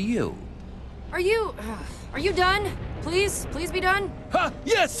way to you. Are you done? Please be done? Ha!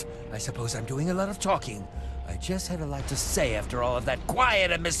 Yes! I suppose I'm doing a lot of talking. I just had a lot to say after all of that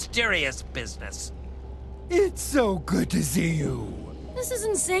quiet and mysterious business. It's so good to see you. This is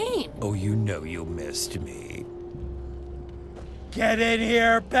insane. Oh, you know you missed me. Get in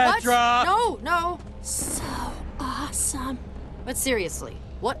here, Bedrock! What? No. So awesome. But seriously,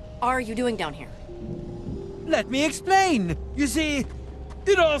 what are you doing down here? Let me explain. You see,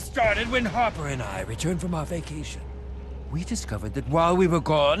 it all started when Harper and I returned from our vacation. We discovered that while we were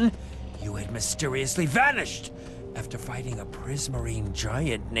gone, you had mysteriously vanished after fighting a prismarine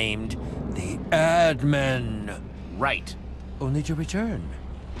giant named the Admin. Right. Only to return,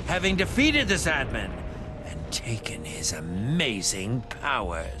 having defeated this Admin and taken his amazing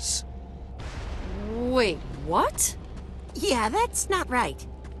powers. Wait, what? Yeah, that's not right.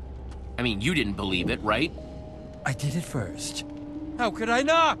 I mean, you didn't believe it, right? I did it first. How could I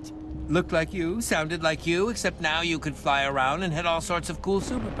not? Looked like you, sounded like you, except now you could fly around and had all sorts of cool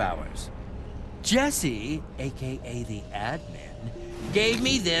superpowers. Jesse, aka the Admin, gave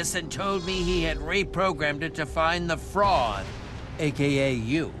me this and told me he had reprogrammed it to find the fraud, aka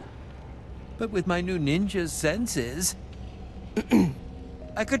you. But with my new ninja senses,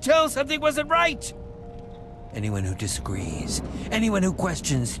 I could tell something wasn't right. Anyone who disagrees, anyone who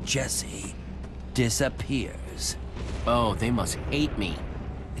questions Jesse, disappears. Oh, they must hate me.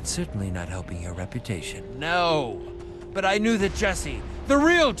 It's certainly not helping your reputation. No. But I knew that Jesse, the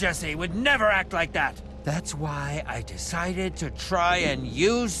real Jesse, would never act like that. That's why I decided to try and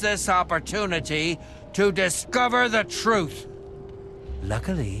use this opportunity to discover the truth.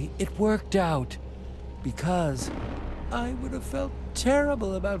 Luckily, it worked out. Because I would have felt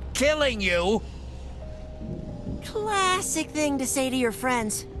terrible about killing you. Classic thing to say to your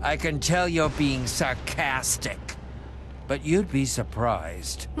friends. I can tell you're being sarcastic. But you'd be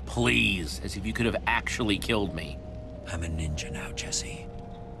surprised. Please, as if you could have actually killed me. I'm a ninja now, Jesse.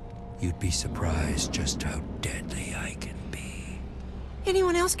 You'd be surprised just how deadly I can be.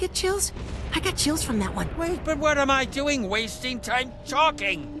 Anyone else get chills? I got chills from that one. Wait, but what am I doing wasting time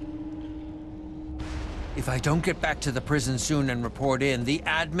talking? If I don't get back to the prison soon and report in, the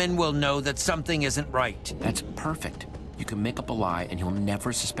Admin will know that something isn't right. That's perfect. You can make up a lie and he'll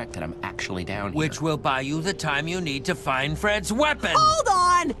never suspect that I'm actually down here. Which will buy you the time you need to find Fred's weapon. Hold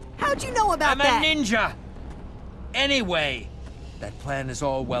on! How'd you know about that? I'm a ninja. Anyway, that plan is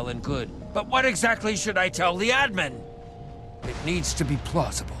all well and good. But what exactly should I tell the Admin? It needs to be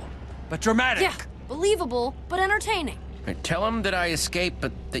plausible, but dramatic. Yeah, believable, but entertaining. Right, tell him that I escaped,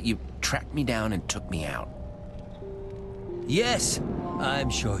 but that you tracked me down and took me out. Yes, I'm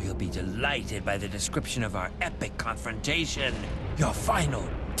sure he'll be delighted by the description of our epic confrontation. Your final,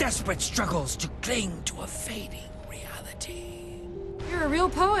 desperate struggles to cling to a fading reality. You're a real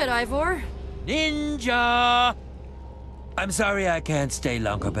poet, Ivor. Ninja! I'm sorry I can't stay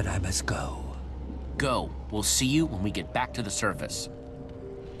longer, but I must go. Go. We'll see you when we get back to the surface.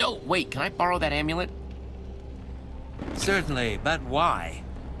 Oh, wait, can I borrow that amulet? Certainly, but why?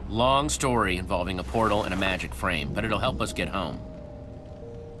 Long story involving a portal and a magic frame, but it'll help us get home.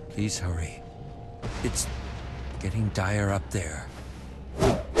 Please hurry. It's getting dire up there.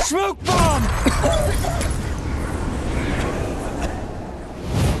 Smoke bomb!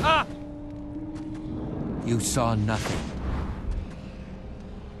 Ah! You saw nothing.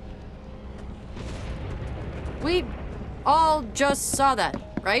 We all just saw that,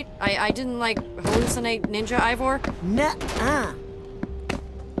 right? I didn't, like, hallucinate Ninja Ivor? Nuh-uh.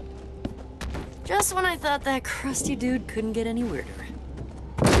 Just when I thought that crusty dude couldn't get any weirder.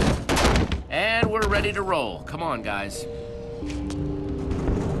 And we're ready to roll. Come on, guys.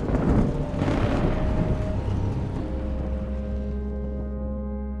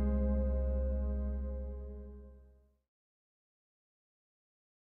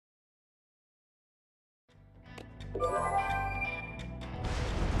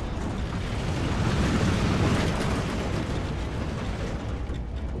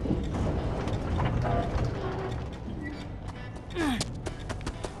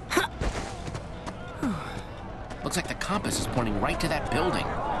 Looks like the compass is pointing right to that building.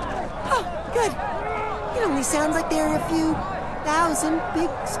 Oh, good. It only sounds like there are a few thousand big,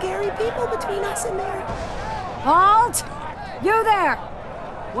 scary people between us and there. Halt! You there!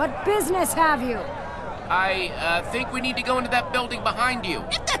 What business have you? I think we need to go into that building behind you.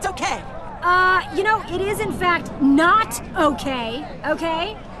 If that's okay. You know, it is in fact not okay,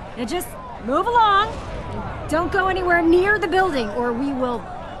 okay? Now just move along. Don't go anywhere near the building or we will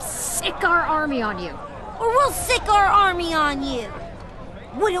sick our army on you. Or we'll sick our army on you.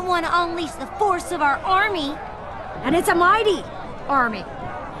 Wouldn't want to unleash the force of our army. And it's a mighty army.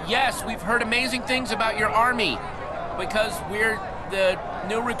 Yes, we've heard amazing things about your army. Because we're the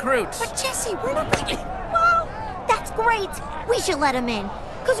new recruits. But Jesse, we're not ready. Well, that's great. We should let him in.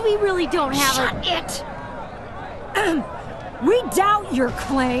 Because we really don't have Shut it! We doubt your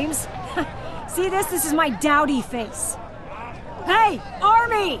claims. See this? This is my dowdy face. Hey,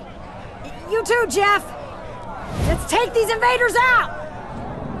 army! You too, Jeff! Let's take these invaders out!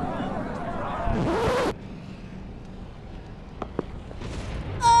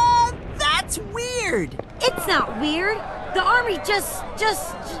 That's weird! It's not weird. The army just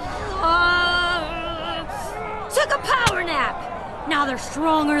took a power nap. Now they're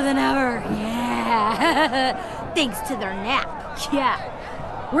stronger than ever. Yeah. Thanks to their nap. Yeah.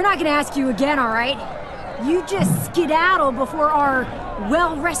 We're not gonna ask you again, all right? You just skedaddle before our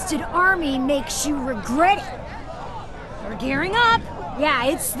well-rested army makes you regret it. We're gearing up. Yeah,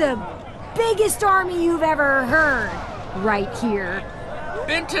 it's the biggest army you've ever heard. Right here.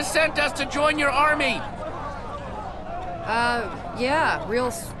 Binta sent us to join your army. Yeah, real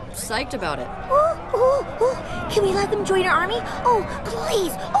psyched about it. Ooh, ooh, ooh. Can we let them join our army? Oh,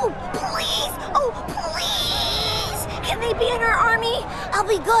 please. Oh, please. Oh, please. Can they be in our army? I'll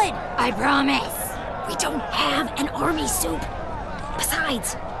be good. I promise. We don't have an army, Soup.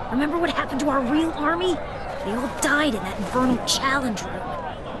 Besides, remember what happened to our real army? They all died in that infernal challenge room.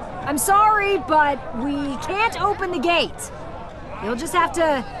 I'm sorry, but we can't open the gate. You'll just have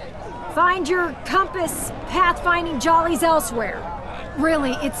to find your compass pathfinding jollies elsewhere.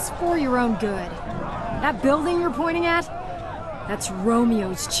 Really, it's for your own good. That building you're pointing at, that's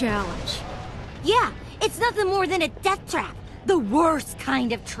Romeo's challenge. Yeah, it's nothing more than a death trap. The worst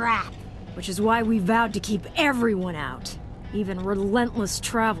kind of trap. Which is why we vowed to keep everyone out. Even relentless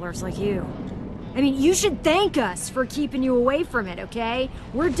travelers like you. I mean, you should thank us for keeping you away from it, okay?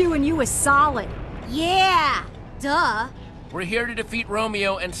 We're doing you a solid. Yeah, duh. We're here to defeat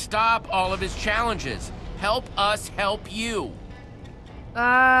Romeo and stop all of his challenges. Help us help you.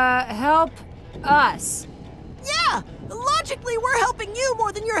 Help us. Yeah! Logically, we're helping you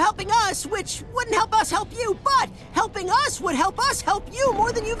more than you're helping us, which wouldn't help us help you, but helping us would help us help you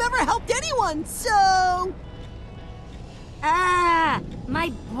more than you've ever helped anyone, so...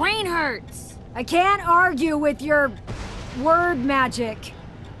 My brain hurts. I can't argue with your word magic.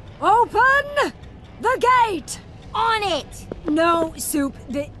 Open the gate! On it! No, Soup,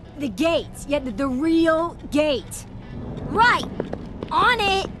 the gate. Yeah, the real gate. Right! On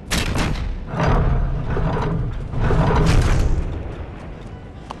it!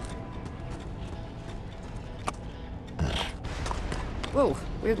 Whoa,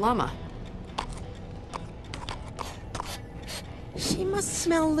 weird llama. She must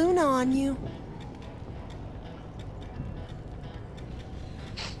smell Luna on you.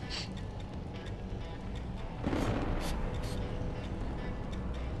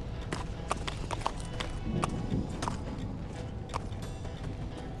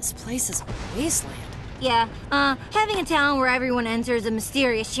 This place is a wasteland. Yeah, having a town where everyone enters a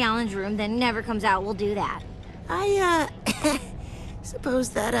mysterious challenge room then never comes out will do that. I, suppose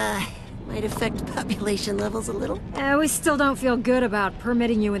that, might affect population levels a little. We still don't feel good about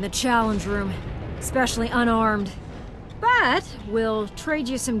permitting you in the challenge room, especially unarmed. But we'll trade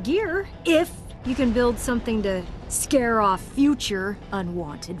you some gear if you can build something to scare off future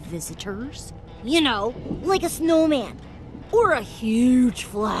unwanted visitors. You know, like a snowman. Or a huge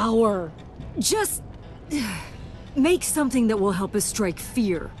flower. Just Make something that will help us strike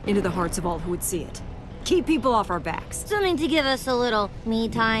fear into the hearts of all who would see it. Keep people off our backs. Something to give us a little me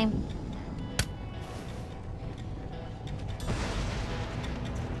time.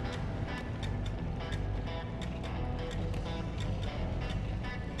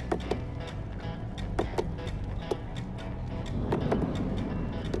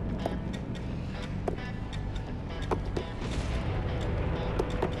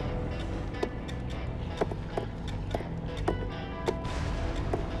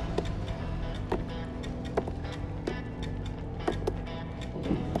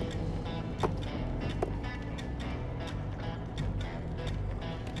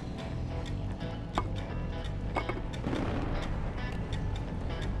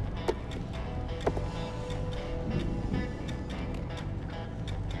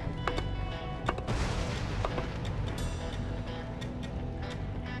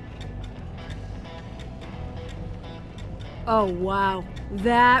 Oh, wow.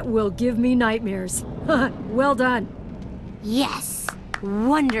 That will give me nightmares. Well done. Yes.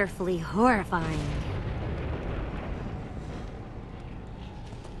 Wonderfully horrifying.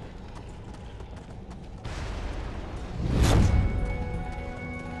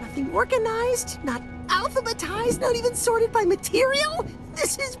 Nothing organized, not alphabetized, not even sorted by material?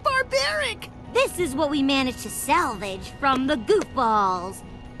 This is barbaric! This is what we managed to salvage from the goofballs.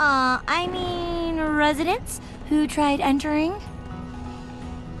 I mean, residents who tried entering.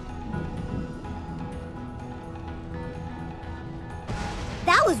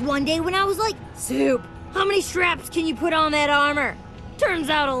 That was one day when I was like, Soup, how many straps can you put on that armor? Turns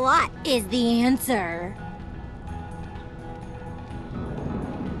out a lot is the answer.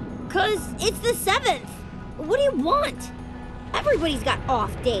 'Cause it's the 7th. What do you want? Everybody's got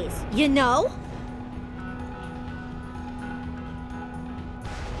off days, you know?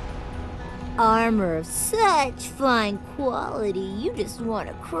 Armor of such fine quality, you just want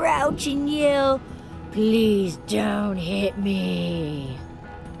to crouch and yell, "Please don't hit me."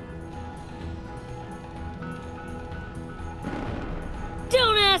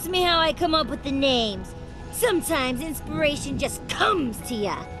 Don't ask me how I come up with the names. Sometimes inspiration just comes to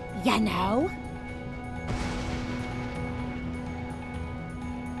ya, you know?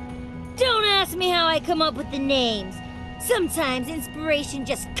 Don't ask me how I come up with the names. Sometimes inspiration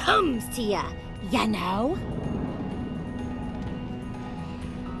just comes to ya, you know?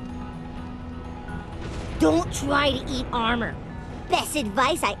 Don't try to eat armor. Best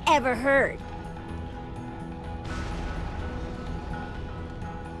advice I ever heard.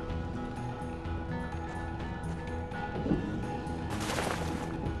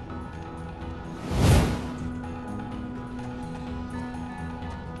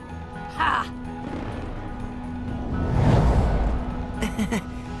 Ha!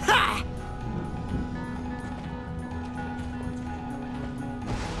 Ha!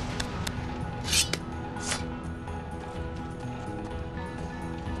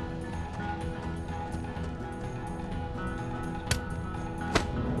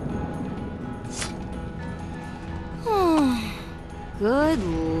 Good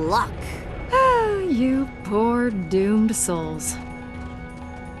luck. Ah, you poor doomed souls.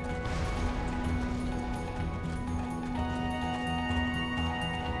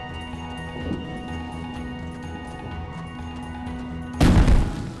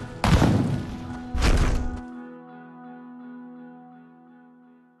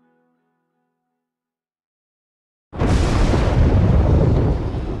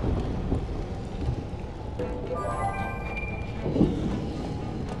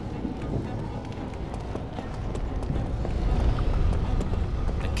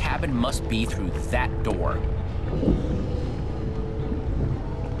 Must be through that door.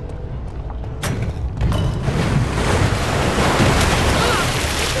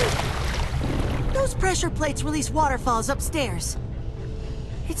 Those pressure plates release waterfalls upstairs.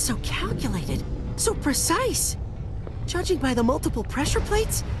 It's so calculated, so precise. Judging by the multiple pressure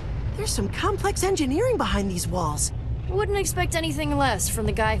plates, there's some complex engineering behind these walls. Wouldn't expect anything less from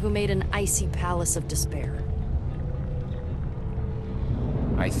the guy who made an icy palace of despair.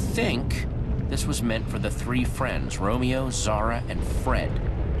 I think this was meant for the 3 friends, Romeo, Zara, and Fred.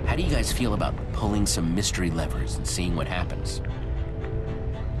 How do you guys feel about pulling some mystery levers and seeing what happens?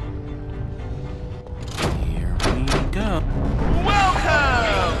 Here we go.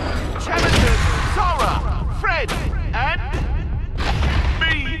 Welcome! Challengers Zara, Fred, and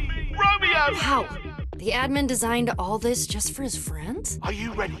me, Romeo! How? The admin designed all this just for his friends? Are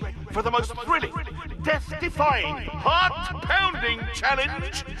you ready for the most thrilling, death-defying, heart-pounding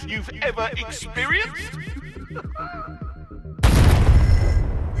challenge you've ever experienced?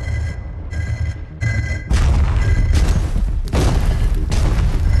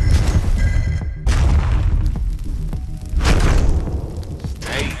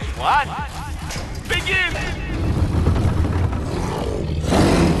 one, begin!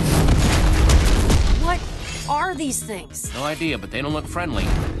 What are these things? No idea, but they don't look friendly.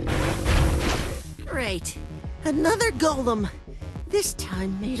 Great. Another golem. This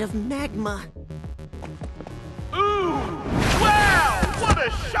time made of magma. Ooh! Wow! What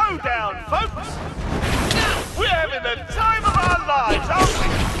a showdown, folks! We're having the time of our lives, aren't we?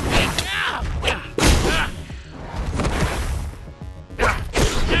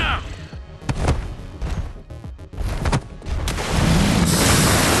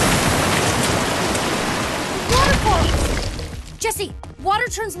 Waterfalls! Jesse, water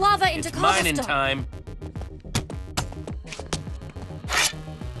turns lava into It's mine in cobblestone. time.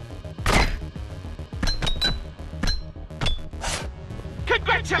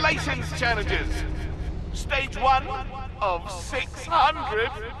 Congratulations, challengers! Stage 1 of 600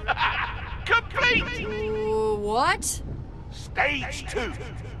 complete! What? Stage 2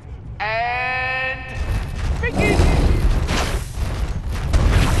 and begin!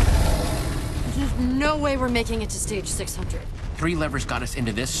 There's no way we're making it to stage 600. 3 levers got us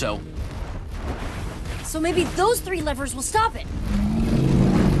into this, so... So maybe those 3 levers will stop it.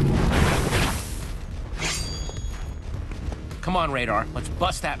 Come on, Radar. Let's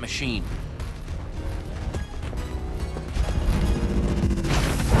bust that machine.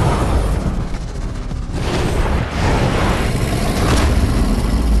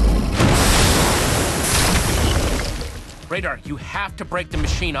 Radar, you have to break the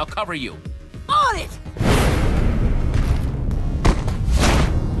machine. I'll cover you. On it!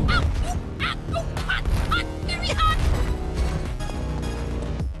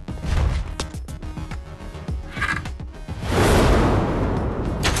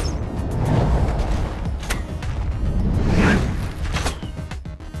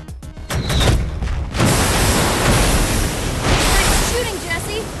 Shooting,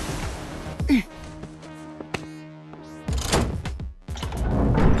 Jesse!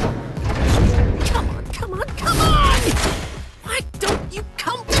 Come on, come on, come on! Why don't you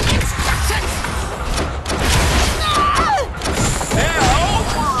come with instructions?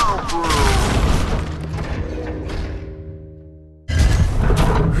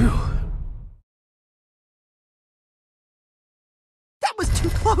 That was too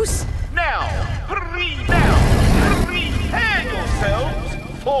close. Now, prepare yourselves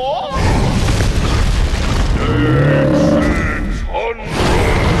for...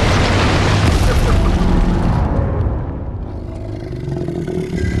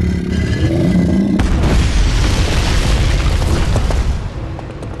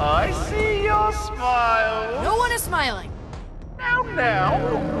 I see your smile. No one is smiling. Now,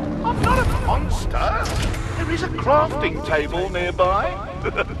 I'm not a monster. There is a crafting table nearby.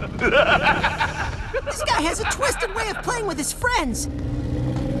 This guy has a twisted way of playing with his friends.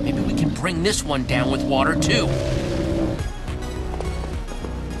 Maybe we can bring this one down with water, too.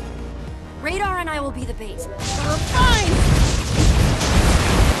 Radar and I will be the bait. Fine.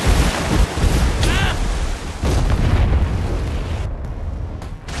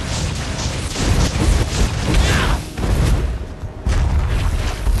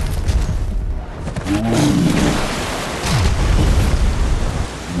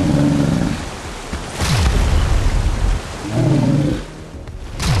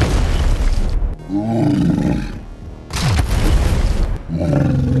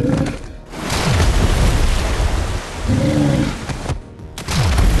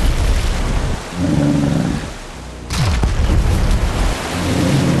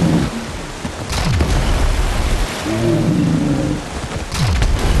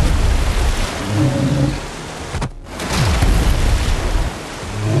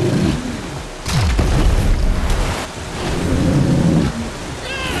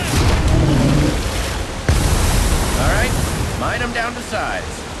 Down to size.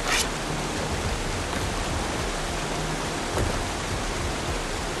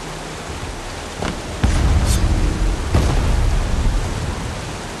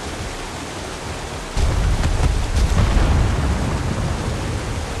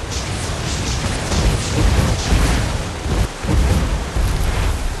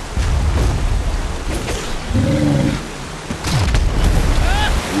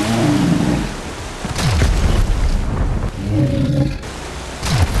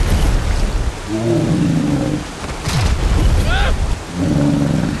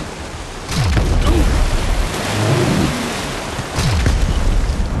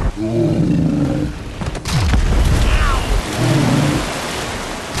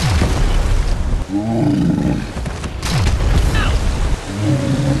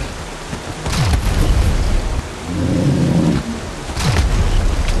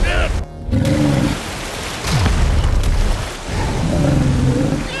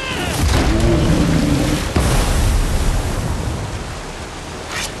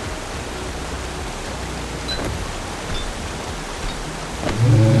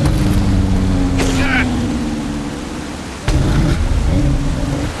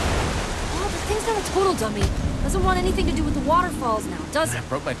 want anything to do with the waterfalls now, does it? I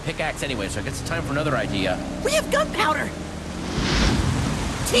broke my pickaxe anyway, so I guess it's time for another idea. We have gunpowder!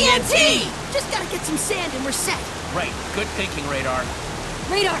 TNT! Just gotta get some sand and we're set. Right, good thinking, Radar.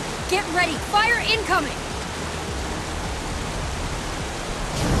 Radar, get ready. Fire incoming!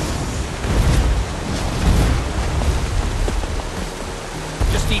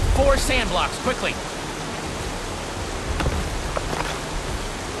 Just need 4 sand blocks, quickly.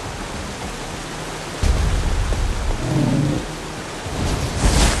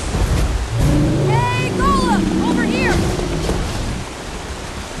 Hey, Golem! Over here!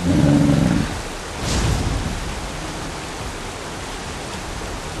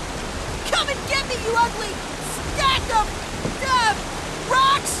 Come and get me, you ugly stack of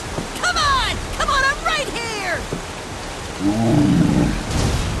rocks! Come on! Come on, I'm right here!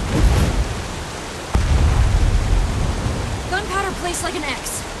 Gunpowder placed like an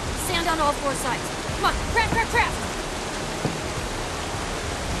X. Sand on all 4 sides. Come on, craft, craft, craft!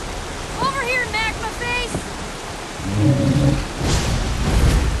 Over here, magma face!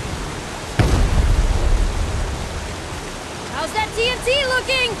 How's that TNT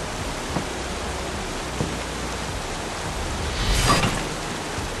looking?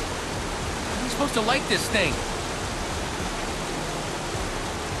 How are we supposed to light this thing?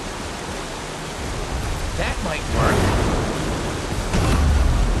 That might work.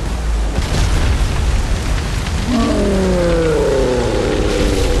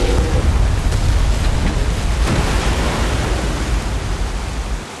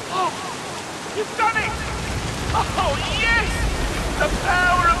 You've done it! Oh, yes! The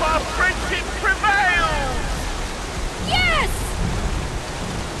power of our friendship prevails! Yes!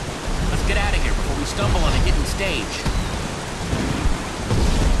 Let's get out of here before we stumble on a hidden stage.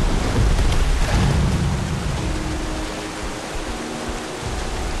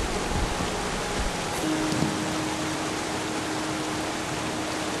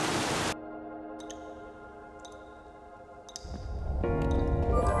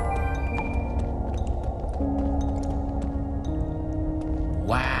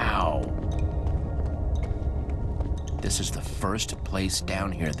 Wow. This is the first place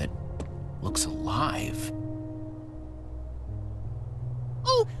down here that looks alive.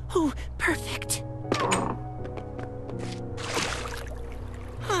 Oh, perfect.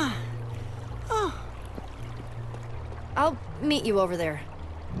 Huh. Oh. I'll meet you over there.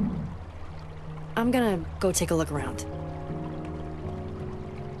 I'm gonna go take a look around.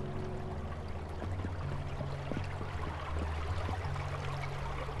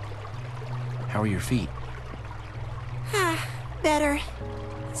 How are your feet? Better.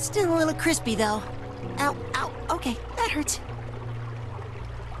 Still a little crispy, though. Ow, ow, okay, that hurts.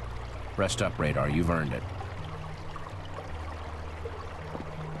 Rest up, Radar. You've earned it.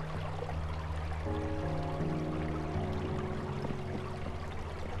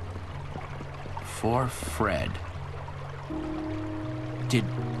 For Fred. Did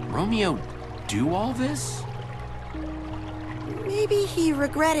Romeo do all this? Maybe he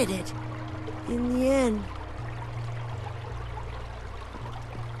regretted it. In the end.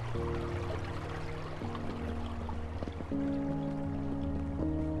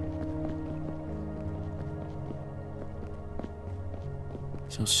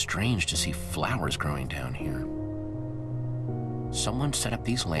 So strange to see flowers growing down here. Someone set up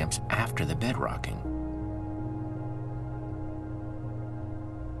these lamps after the bedrocking.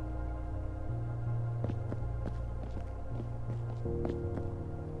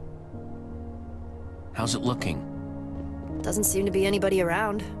 How's it looking? Doesn't seem to be anybody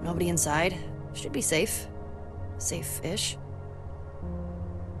around. Nobody inside. Should be safe. Safe-ish.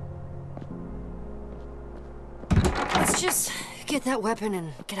 Let's just get that weapon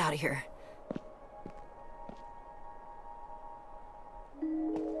and get out of here.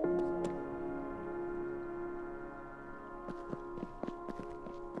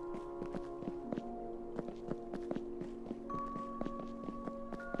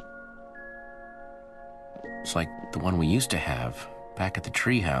 It's like the one we used to have back at the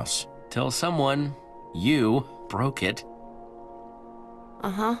treehouse. Till someone, you, broke it.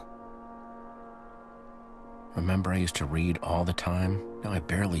 Uh-huh. Remember I used to read all the time? Now I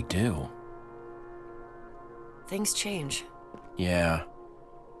barely do. Things change. Yeah.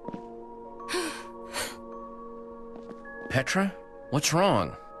 Petra? What's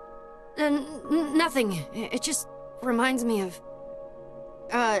wrong? Nothing. It just reminds me of...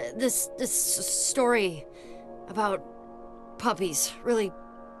 this story about puppies. Really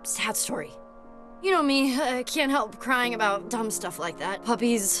sad story. You know me, I can't help crying about dumb stuff like that.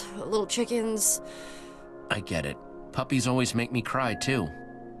 Puppies, little chickens... I get it. Puppies always make me cry, too.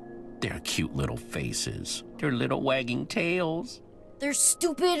 Their cute little faces. Their little wagging tails. They're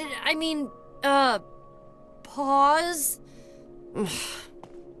stupid, paws?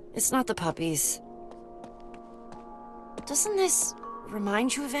 It's not the puppies. Doesn't this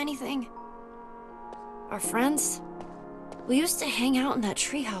remind you of anything? Our friends? We used to hang out in that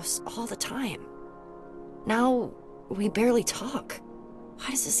treehouse all the time. Now, we barely talk.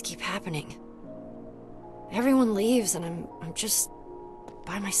 Why does this keep happening? Everyone leaves and I'm just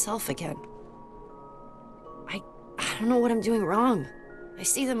by myself again. I don't know what I'm doing wrong. I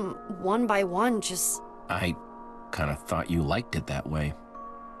see them one by one just... I kind of thought you liked it that way.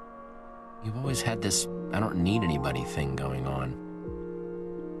 You've always had this I don't need anybody thing going on.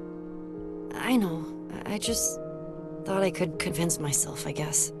 I know. I just thought I could convince myself, I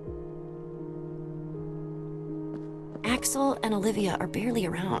guess. Axel and Olivia are barely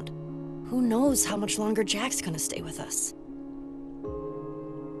around. Who knows how much longer Jack's gonna stay with us?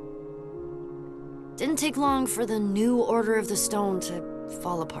 Didn't take long for the new Order of the Stone to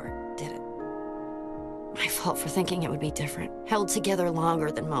fall apart, did it? My fault for thinking it would be different. Held together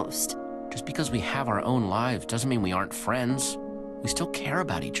longer than most. Just because we have our own lives doesn't mean we aren't friends. We still care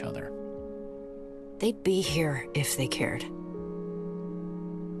about each other. They'd be here if they cared.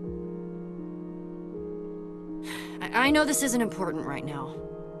 I know this isn't important right now.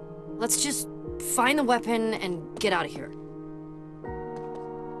 Let's just find the weapon and get out of here.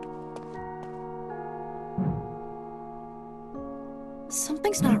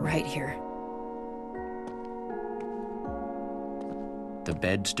 Something's not right here. The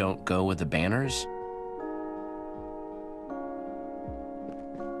beds don't go with the banners?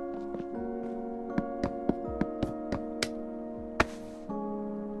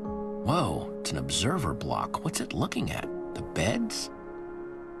 Whoa, it's an observer block. What's it looking at? The beds?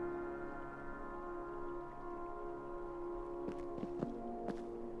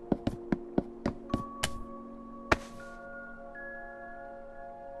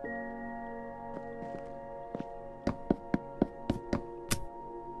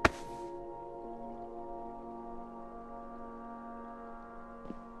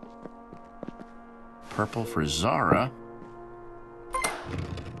 Purple for Zara.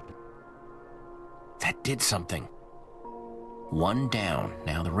 That did something. One down.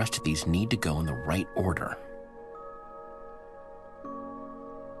 Now the rest of these need to go in the right order.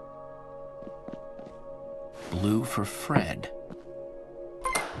 Blue for Fred.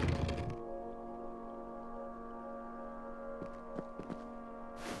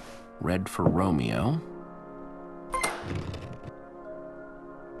 Red for Romeo.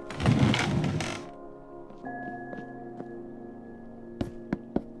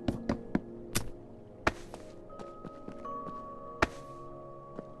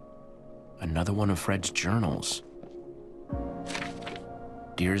 Another one of Fred's journals.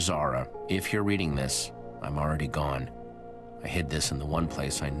 Dear Zara, if you're reading this, I'm already gone. I hid this in the one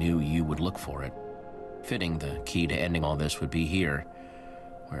place I knew you would look for it. Fitting the key to ending all this would be here,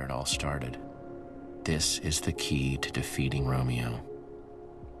 where it all started. This is the key to defeating Romeo.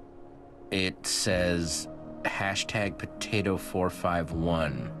 It says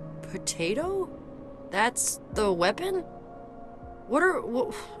 #potato451. Potato? That's the weapon? What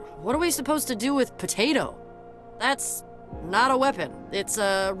are we supposed to do with potato? That's not a weapon. It's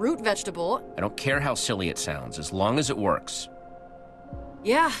a root vegetable. I don't care how silly it sounds, as long as it works.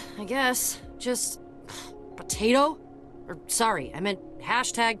 Yeah, I guess. Just potato? Or sorry, I meant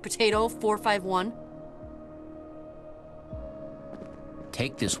 #potato451.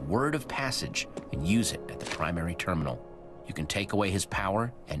 Take this word of passage and use it at the primary terminal. You can take away his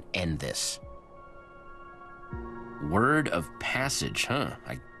power and end this. Word of passage, huh?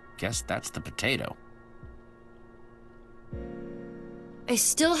 I guess that's the potato. I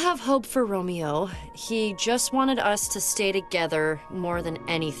still have hope for Romeo. He just wanted us to stay together more than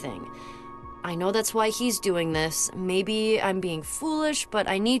anything. I know that's why he's doing this. Maybe I'm being foolish, but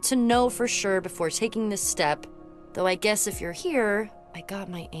I need to know for sure before taking this step. Though I guess if you're here, I got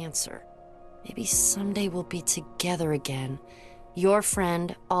my answer. Maybe someday we'll be together again. Your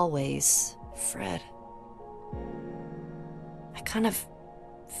friend, always, Fred. I kind of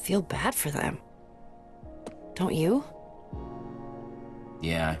feel bad for them. Don't you?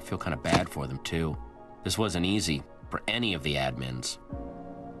 Yeah, I feel kind of bad for them, too. This wasn't easy for any of the admins.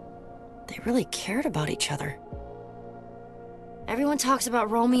 They really cared about each other. Everyone talks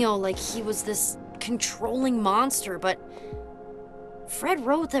about Romeo like he was this controlling monster, but Fred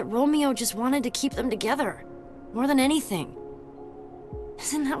wrote that Romeo just wanted to keep them together, more than anything.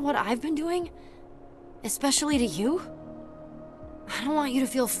 Isn't that what I've been doing? Especially to you? I don't want you to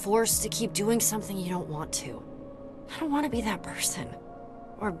feel forced to keep doing something you don't want to. I don't want to be that person.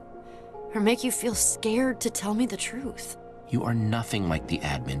 Or or make you feel scared to tell me the truth. You are nothing like the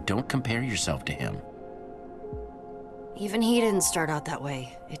admin. Don't compare yourself to him. Even he didn't start out that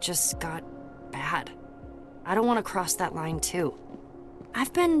way. It just got bad. I don't want to cross that line too.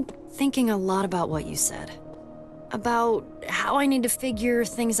 I've been thinking a lot about what you said. About how I need to figure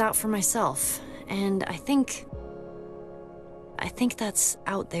things out for myself. And I think that's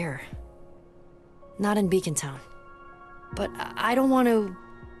out there. Not in Beacon Town. But I don't want to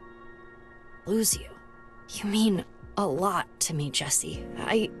lose you. You mean a lot to me, Jesse.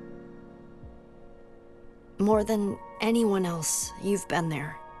 More than anyone else, you've been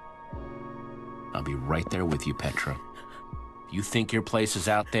there. I'll be right there with you, Petra. If you think your place is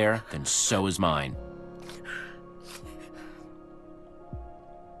out there, then so is mine.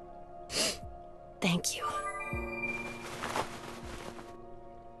 Thank you.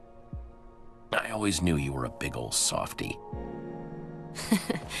 I always knew you were a big old softy.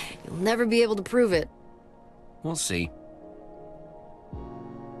 You'll never be able to prove it. We'll see.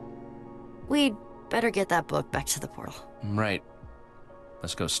 We'd better get that book back to the portal. Right.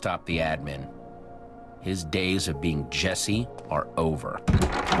 Let's go stop the admin. His days of being Jesse are over.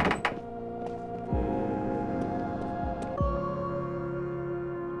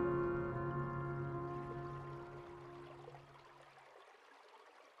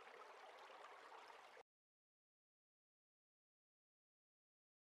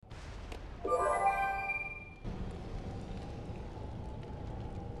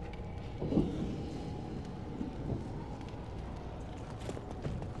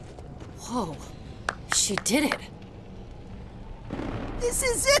 Whoa, she did it. This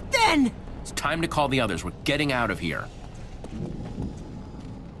is it then! It's time to call the others. We're getting out of here.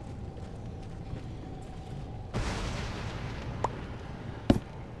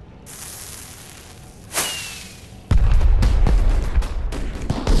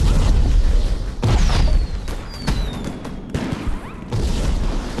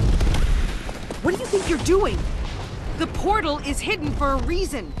 What do you think you're doing? The portal is hidden for a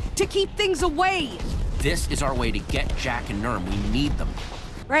reason, to keep things away. This is our way to get Jack and Nurm. We need them.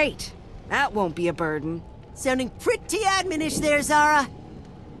 Right. That won't be a burden. Sounding pretty adminish there, Zara.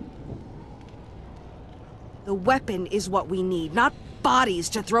 The weapon is what we need, not bodies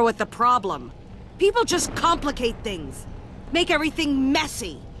to throw at the problem. People just complicate things. Make everything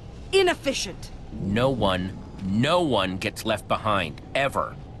messy. Inefficient. No one gets left behind,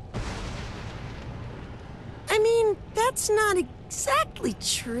 ever. I mean, that's not exactly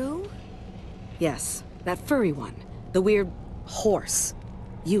true. Yes, that furry one. The weird horse.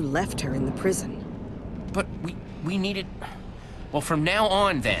 You left her in the prison. But we needed... Well, from now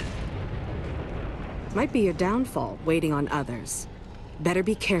on, then. Might be your downfall, waiting on others. Better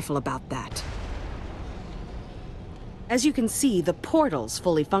be careful about that. As you can see, the portal's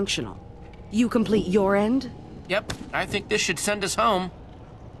fully functional. You complete your end? Yep, I think this should send us home.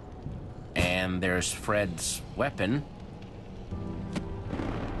 And there's Fred's weapon.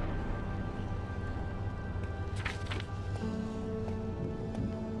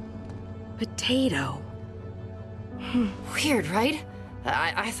 Potato. Weird, right?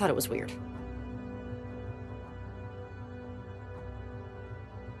 I thought it was weird.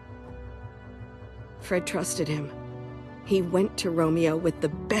 Fred trusted him. He went to Romeo with the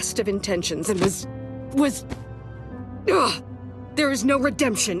best of intentions and was... Ugh! There is no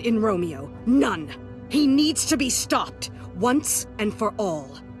redemption in Romeo. None. He needs to be stopped, once and for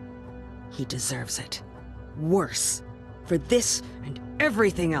all. He deserves it. Worse. For this and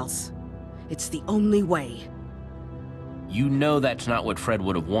everything else. It's the only way. You know that's not what Fred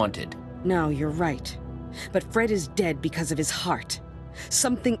would have wanted. No, you're right. But Fred is dead because of his heart.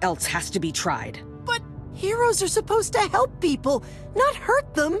 Something else has to be tried. But heroes are supposed to help people, not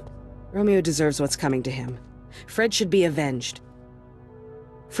hurt them. Romeo deserves what's coming to him. Fred should be avenged.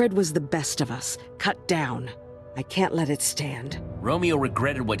 Fred was the best of us, cut down. I can't let it stand. Romeo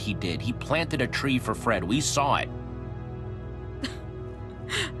regretted what he did. He planted a tree for Fred. We saw it.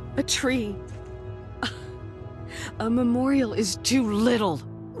 A tree. A memorial is too little.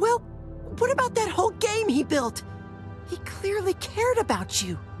 Well, what about that whole game he built? He clearly cared about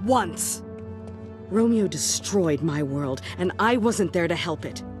you. Once. Romeo destroyed my world, and I wasn't there to help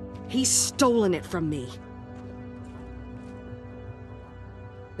it. He's stolen it from me.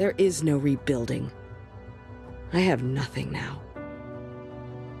 There is no rebuilding. I have nothing now.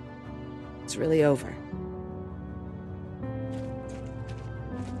 It's really over.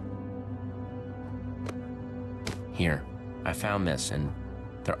 Here, I found this, and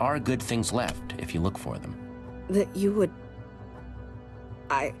there are good things left if you look for them. That you would...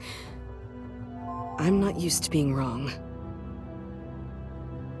 I'm not used to being wrong.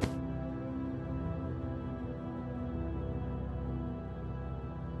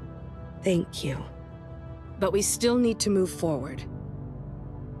 Thank you. But we still need to move forward.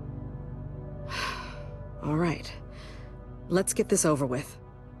 All right. Let's get this over with.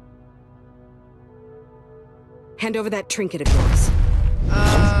 Hand over that trinket of yours.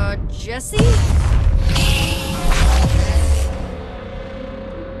 Jesse?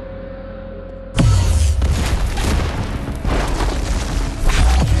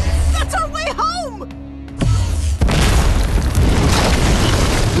 That's our way home!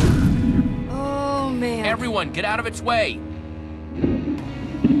 Oh, man. Everyone, get out of its way!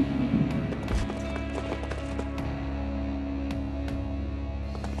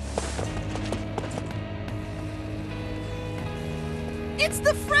 It's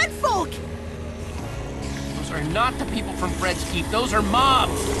the Fred folk! Those are not the people from Fred's Keep. Those are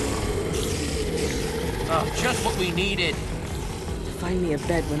mobs! Oh, just what we needed. Find me a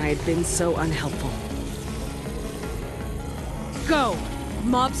bed when I had been so unhelpful. Go!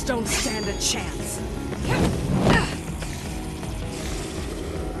 Mobs don't stand a chance.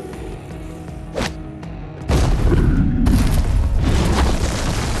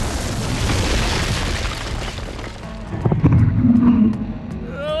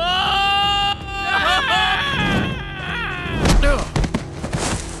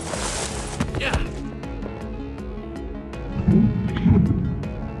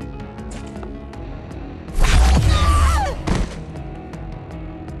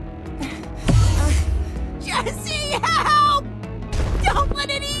 Jesse, help! Don't let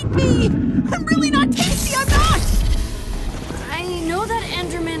it eat me! I'm really not tasty, I'm not! I know that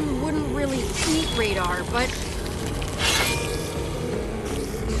Enderman wouldn't really eat Radar, but...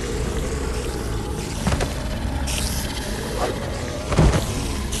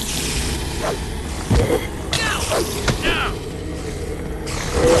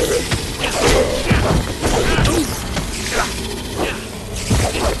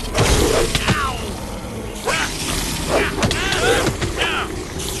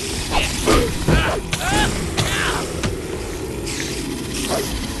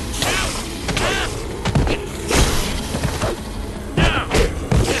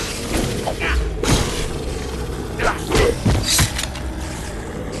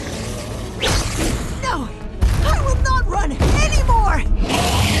 No! I will not run anymore!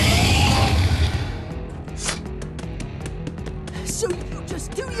 So you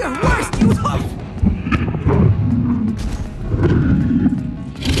just do your worst, you hope!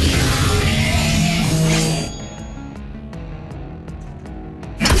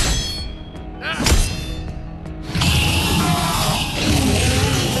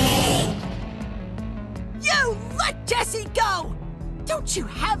 You let Jesse go! Don't you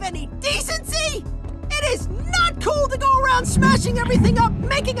have any decency? It is not cool to go around smashing everything up,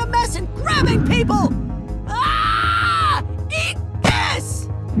 making a mess, and grabbing people! Ah! Eat this!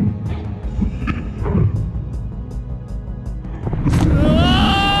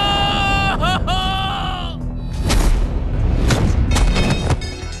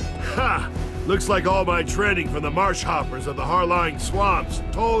 Ha! Looks like all my training from the marsh hoppers of the Harlying swamps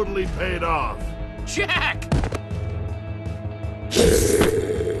totally paid off. Jack!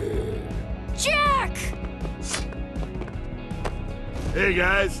 Jack! Hey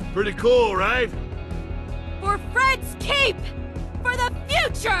guys, pretty cool, right? For Fred's Keep! For the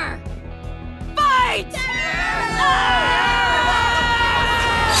future! Fight!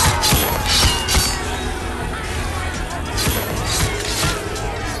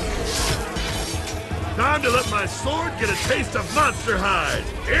 Time to let my sword get a taste of Monster Hide.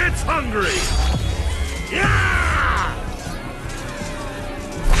 It's hungry! Yeah!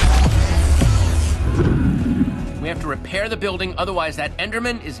 We have to repair the building, otherwise that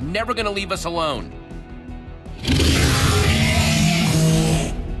Enderman is never gonna leave us alone.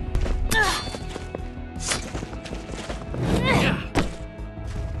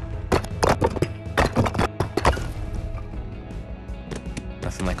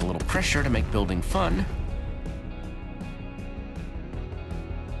 Nothing like a little pressure to make building fun.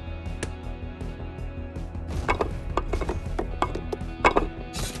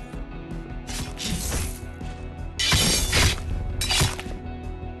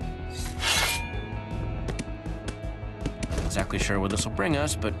 Exactly sure where this will bring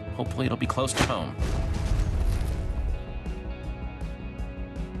us, but hopefully it'll be close to home.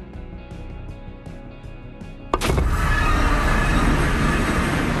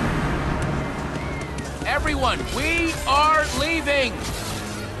 Everyone, we are leaving!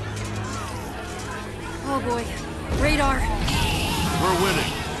 Oh boy. Radar. We're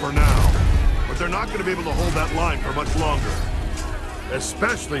winning, for now. But they're not going to be able to hold that line for much longer.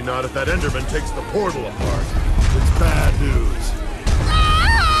 Especially not if that Enderman takes the portal apart. It's bad news.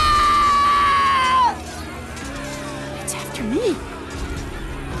 after me.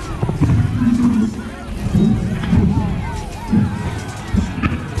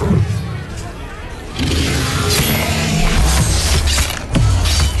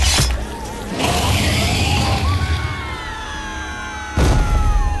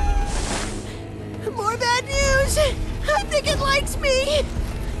 More bad news! I think it likes me!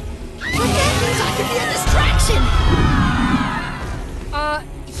 But that means I could be a distraction!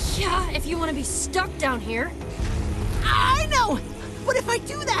 Yeah, if you want to be stuck down here. I know! But if I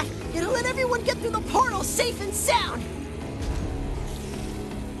do that, it'll let everyone get through the portal safe and sound!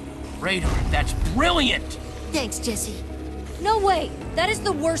 Radar, that's brilliant! Thanks, Jesse. No way! That is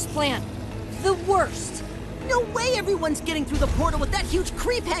the worst plan. The worst! No way everyone's getting through the portal with that huge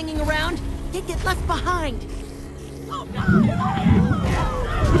creep hanging around! They'd get left behind! Oh,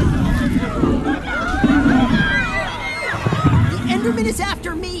 The Enderman is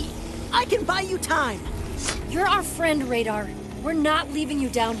after me! I can buy you time! You're our friend, Radar. We're not leaving you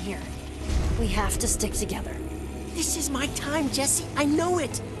down here. We have to stick together. This is my time, Jesse. I know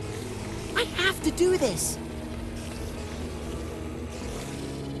it. I have to do this.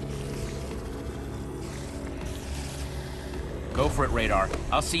 Go for it, Radar.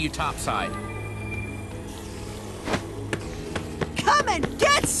 I'll see you topside. Come and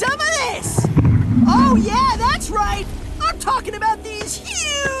get some of this! Oh yeah, that's right! I'm talking about these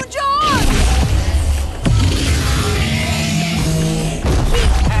huge arms! He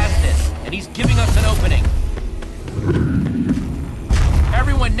has this, and he's giving us an opening.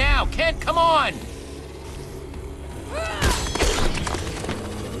 Everyone now! Kent, come on!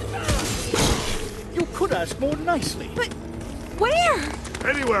 You could ask more nicely. But where?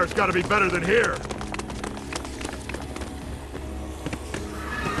 Anywhere's gotta be better than here.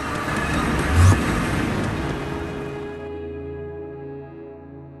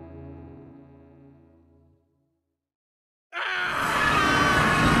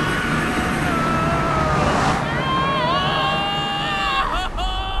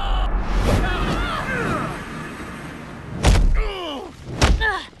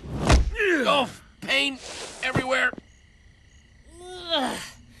 Oh, pain everywhere.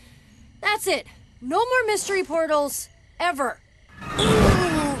 That's it. No more mystery portals. Ever.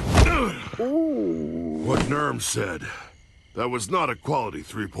 What Nerm said. That was not a quality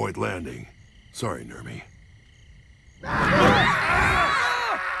three-point landing. Sorry, Nermy.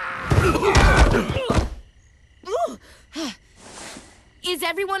 Is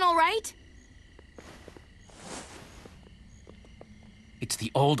everyone all right? It's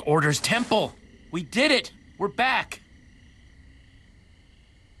the Old Order's temple. We did it. We're back.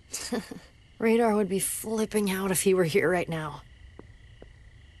 Radar would be flipping out if he were here right now.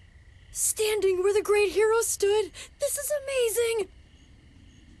 Standing where the great hero stood. This is amazing.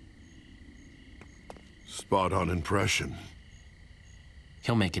 Spot on impression.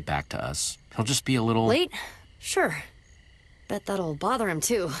 He'll make it back to us. He'll just be a little... Late? Sure. Bet that'll bother him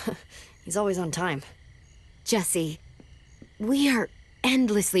too. He's always on time. Jesse, we are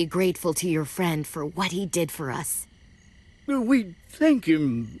endlessly grateful to your friend for what he did for us. We'd thank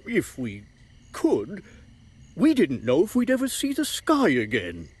him if we could. We didn't know if we'd ever see the sky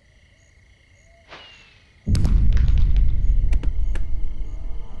again.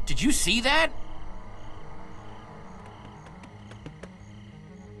 Did you see that?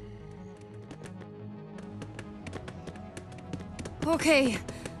 Okay,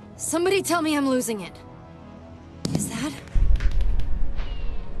 somebody tell me I'm losing it. Is that?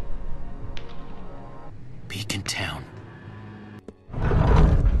 Beacon Town.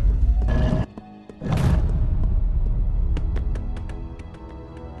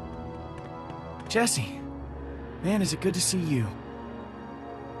 Jesse, man, is it good to see you.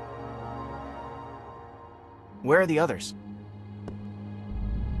 Where are the others?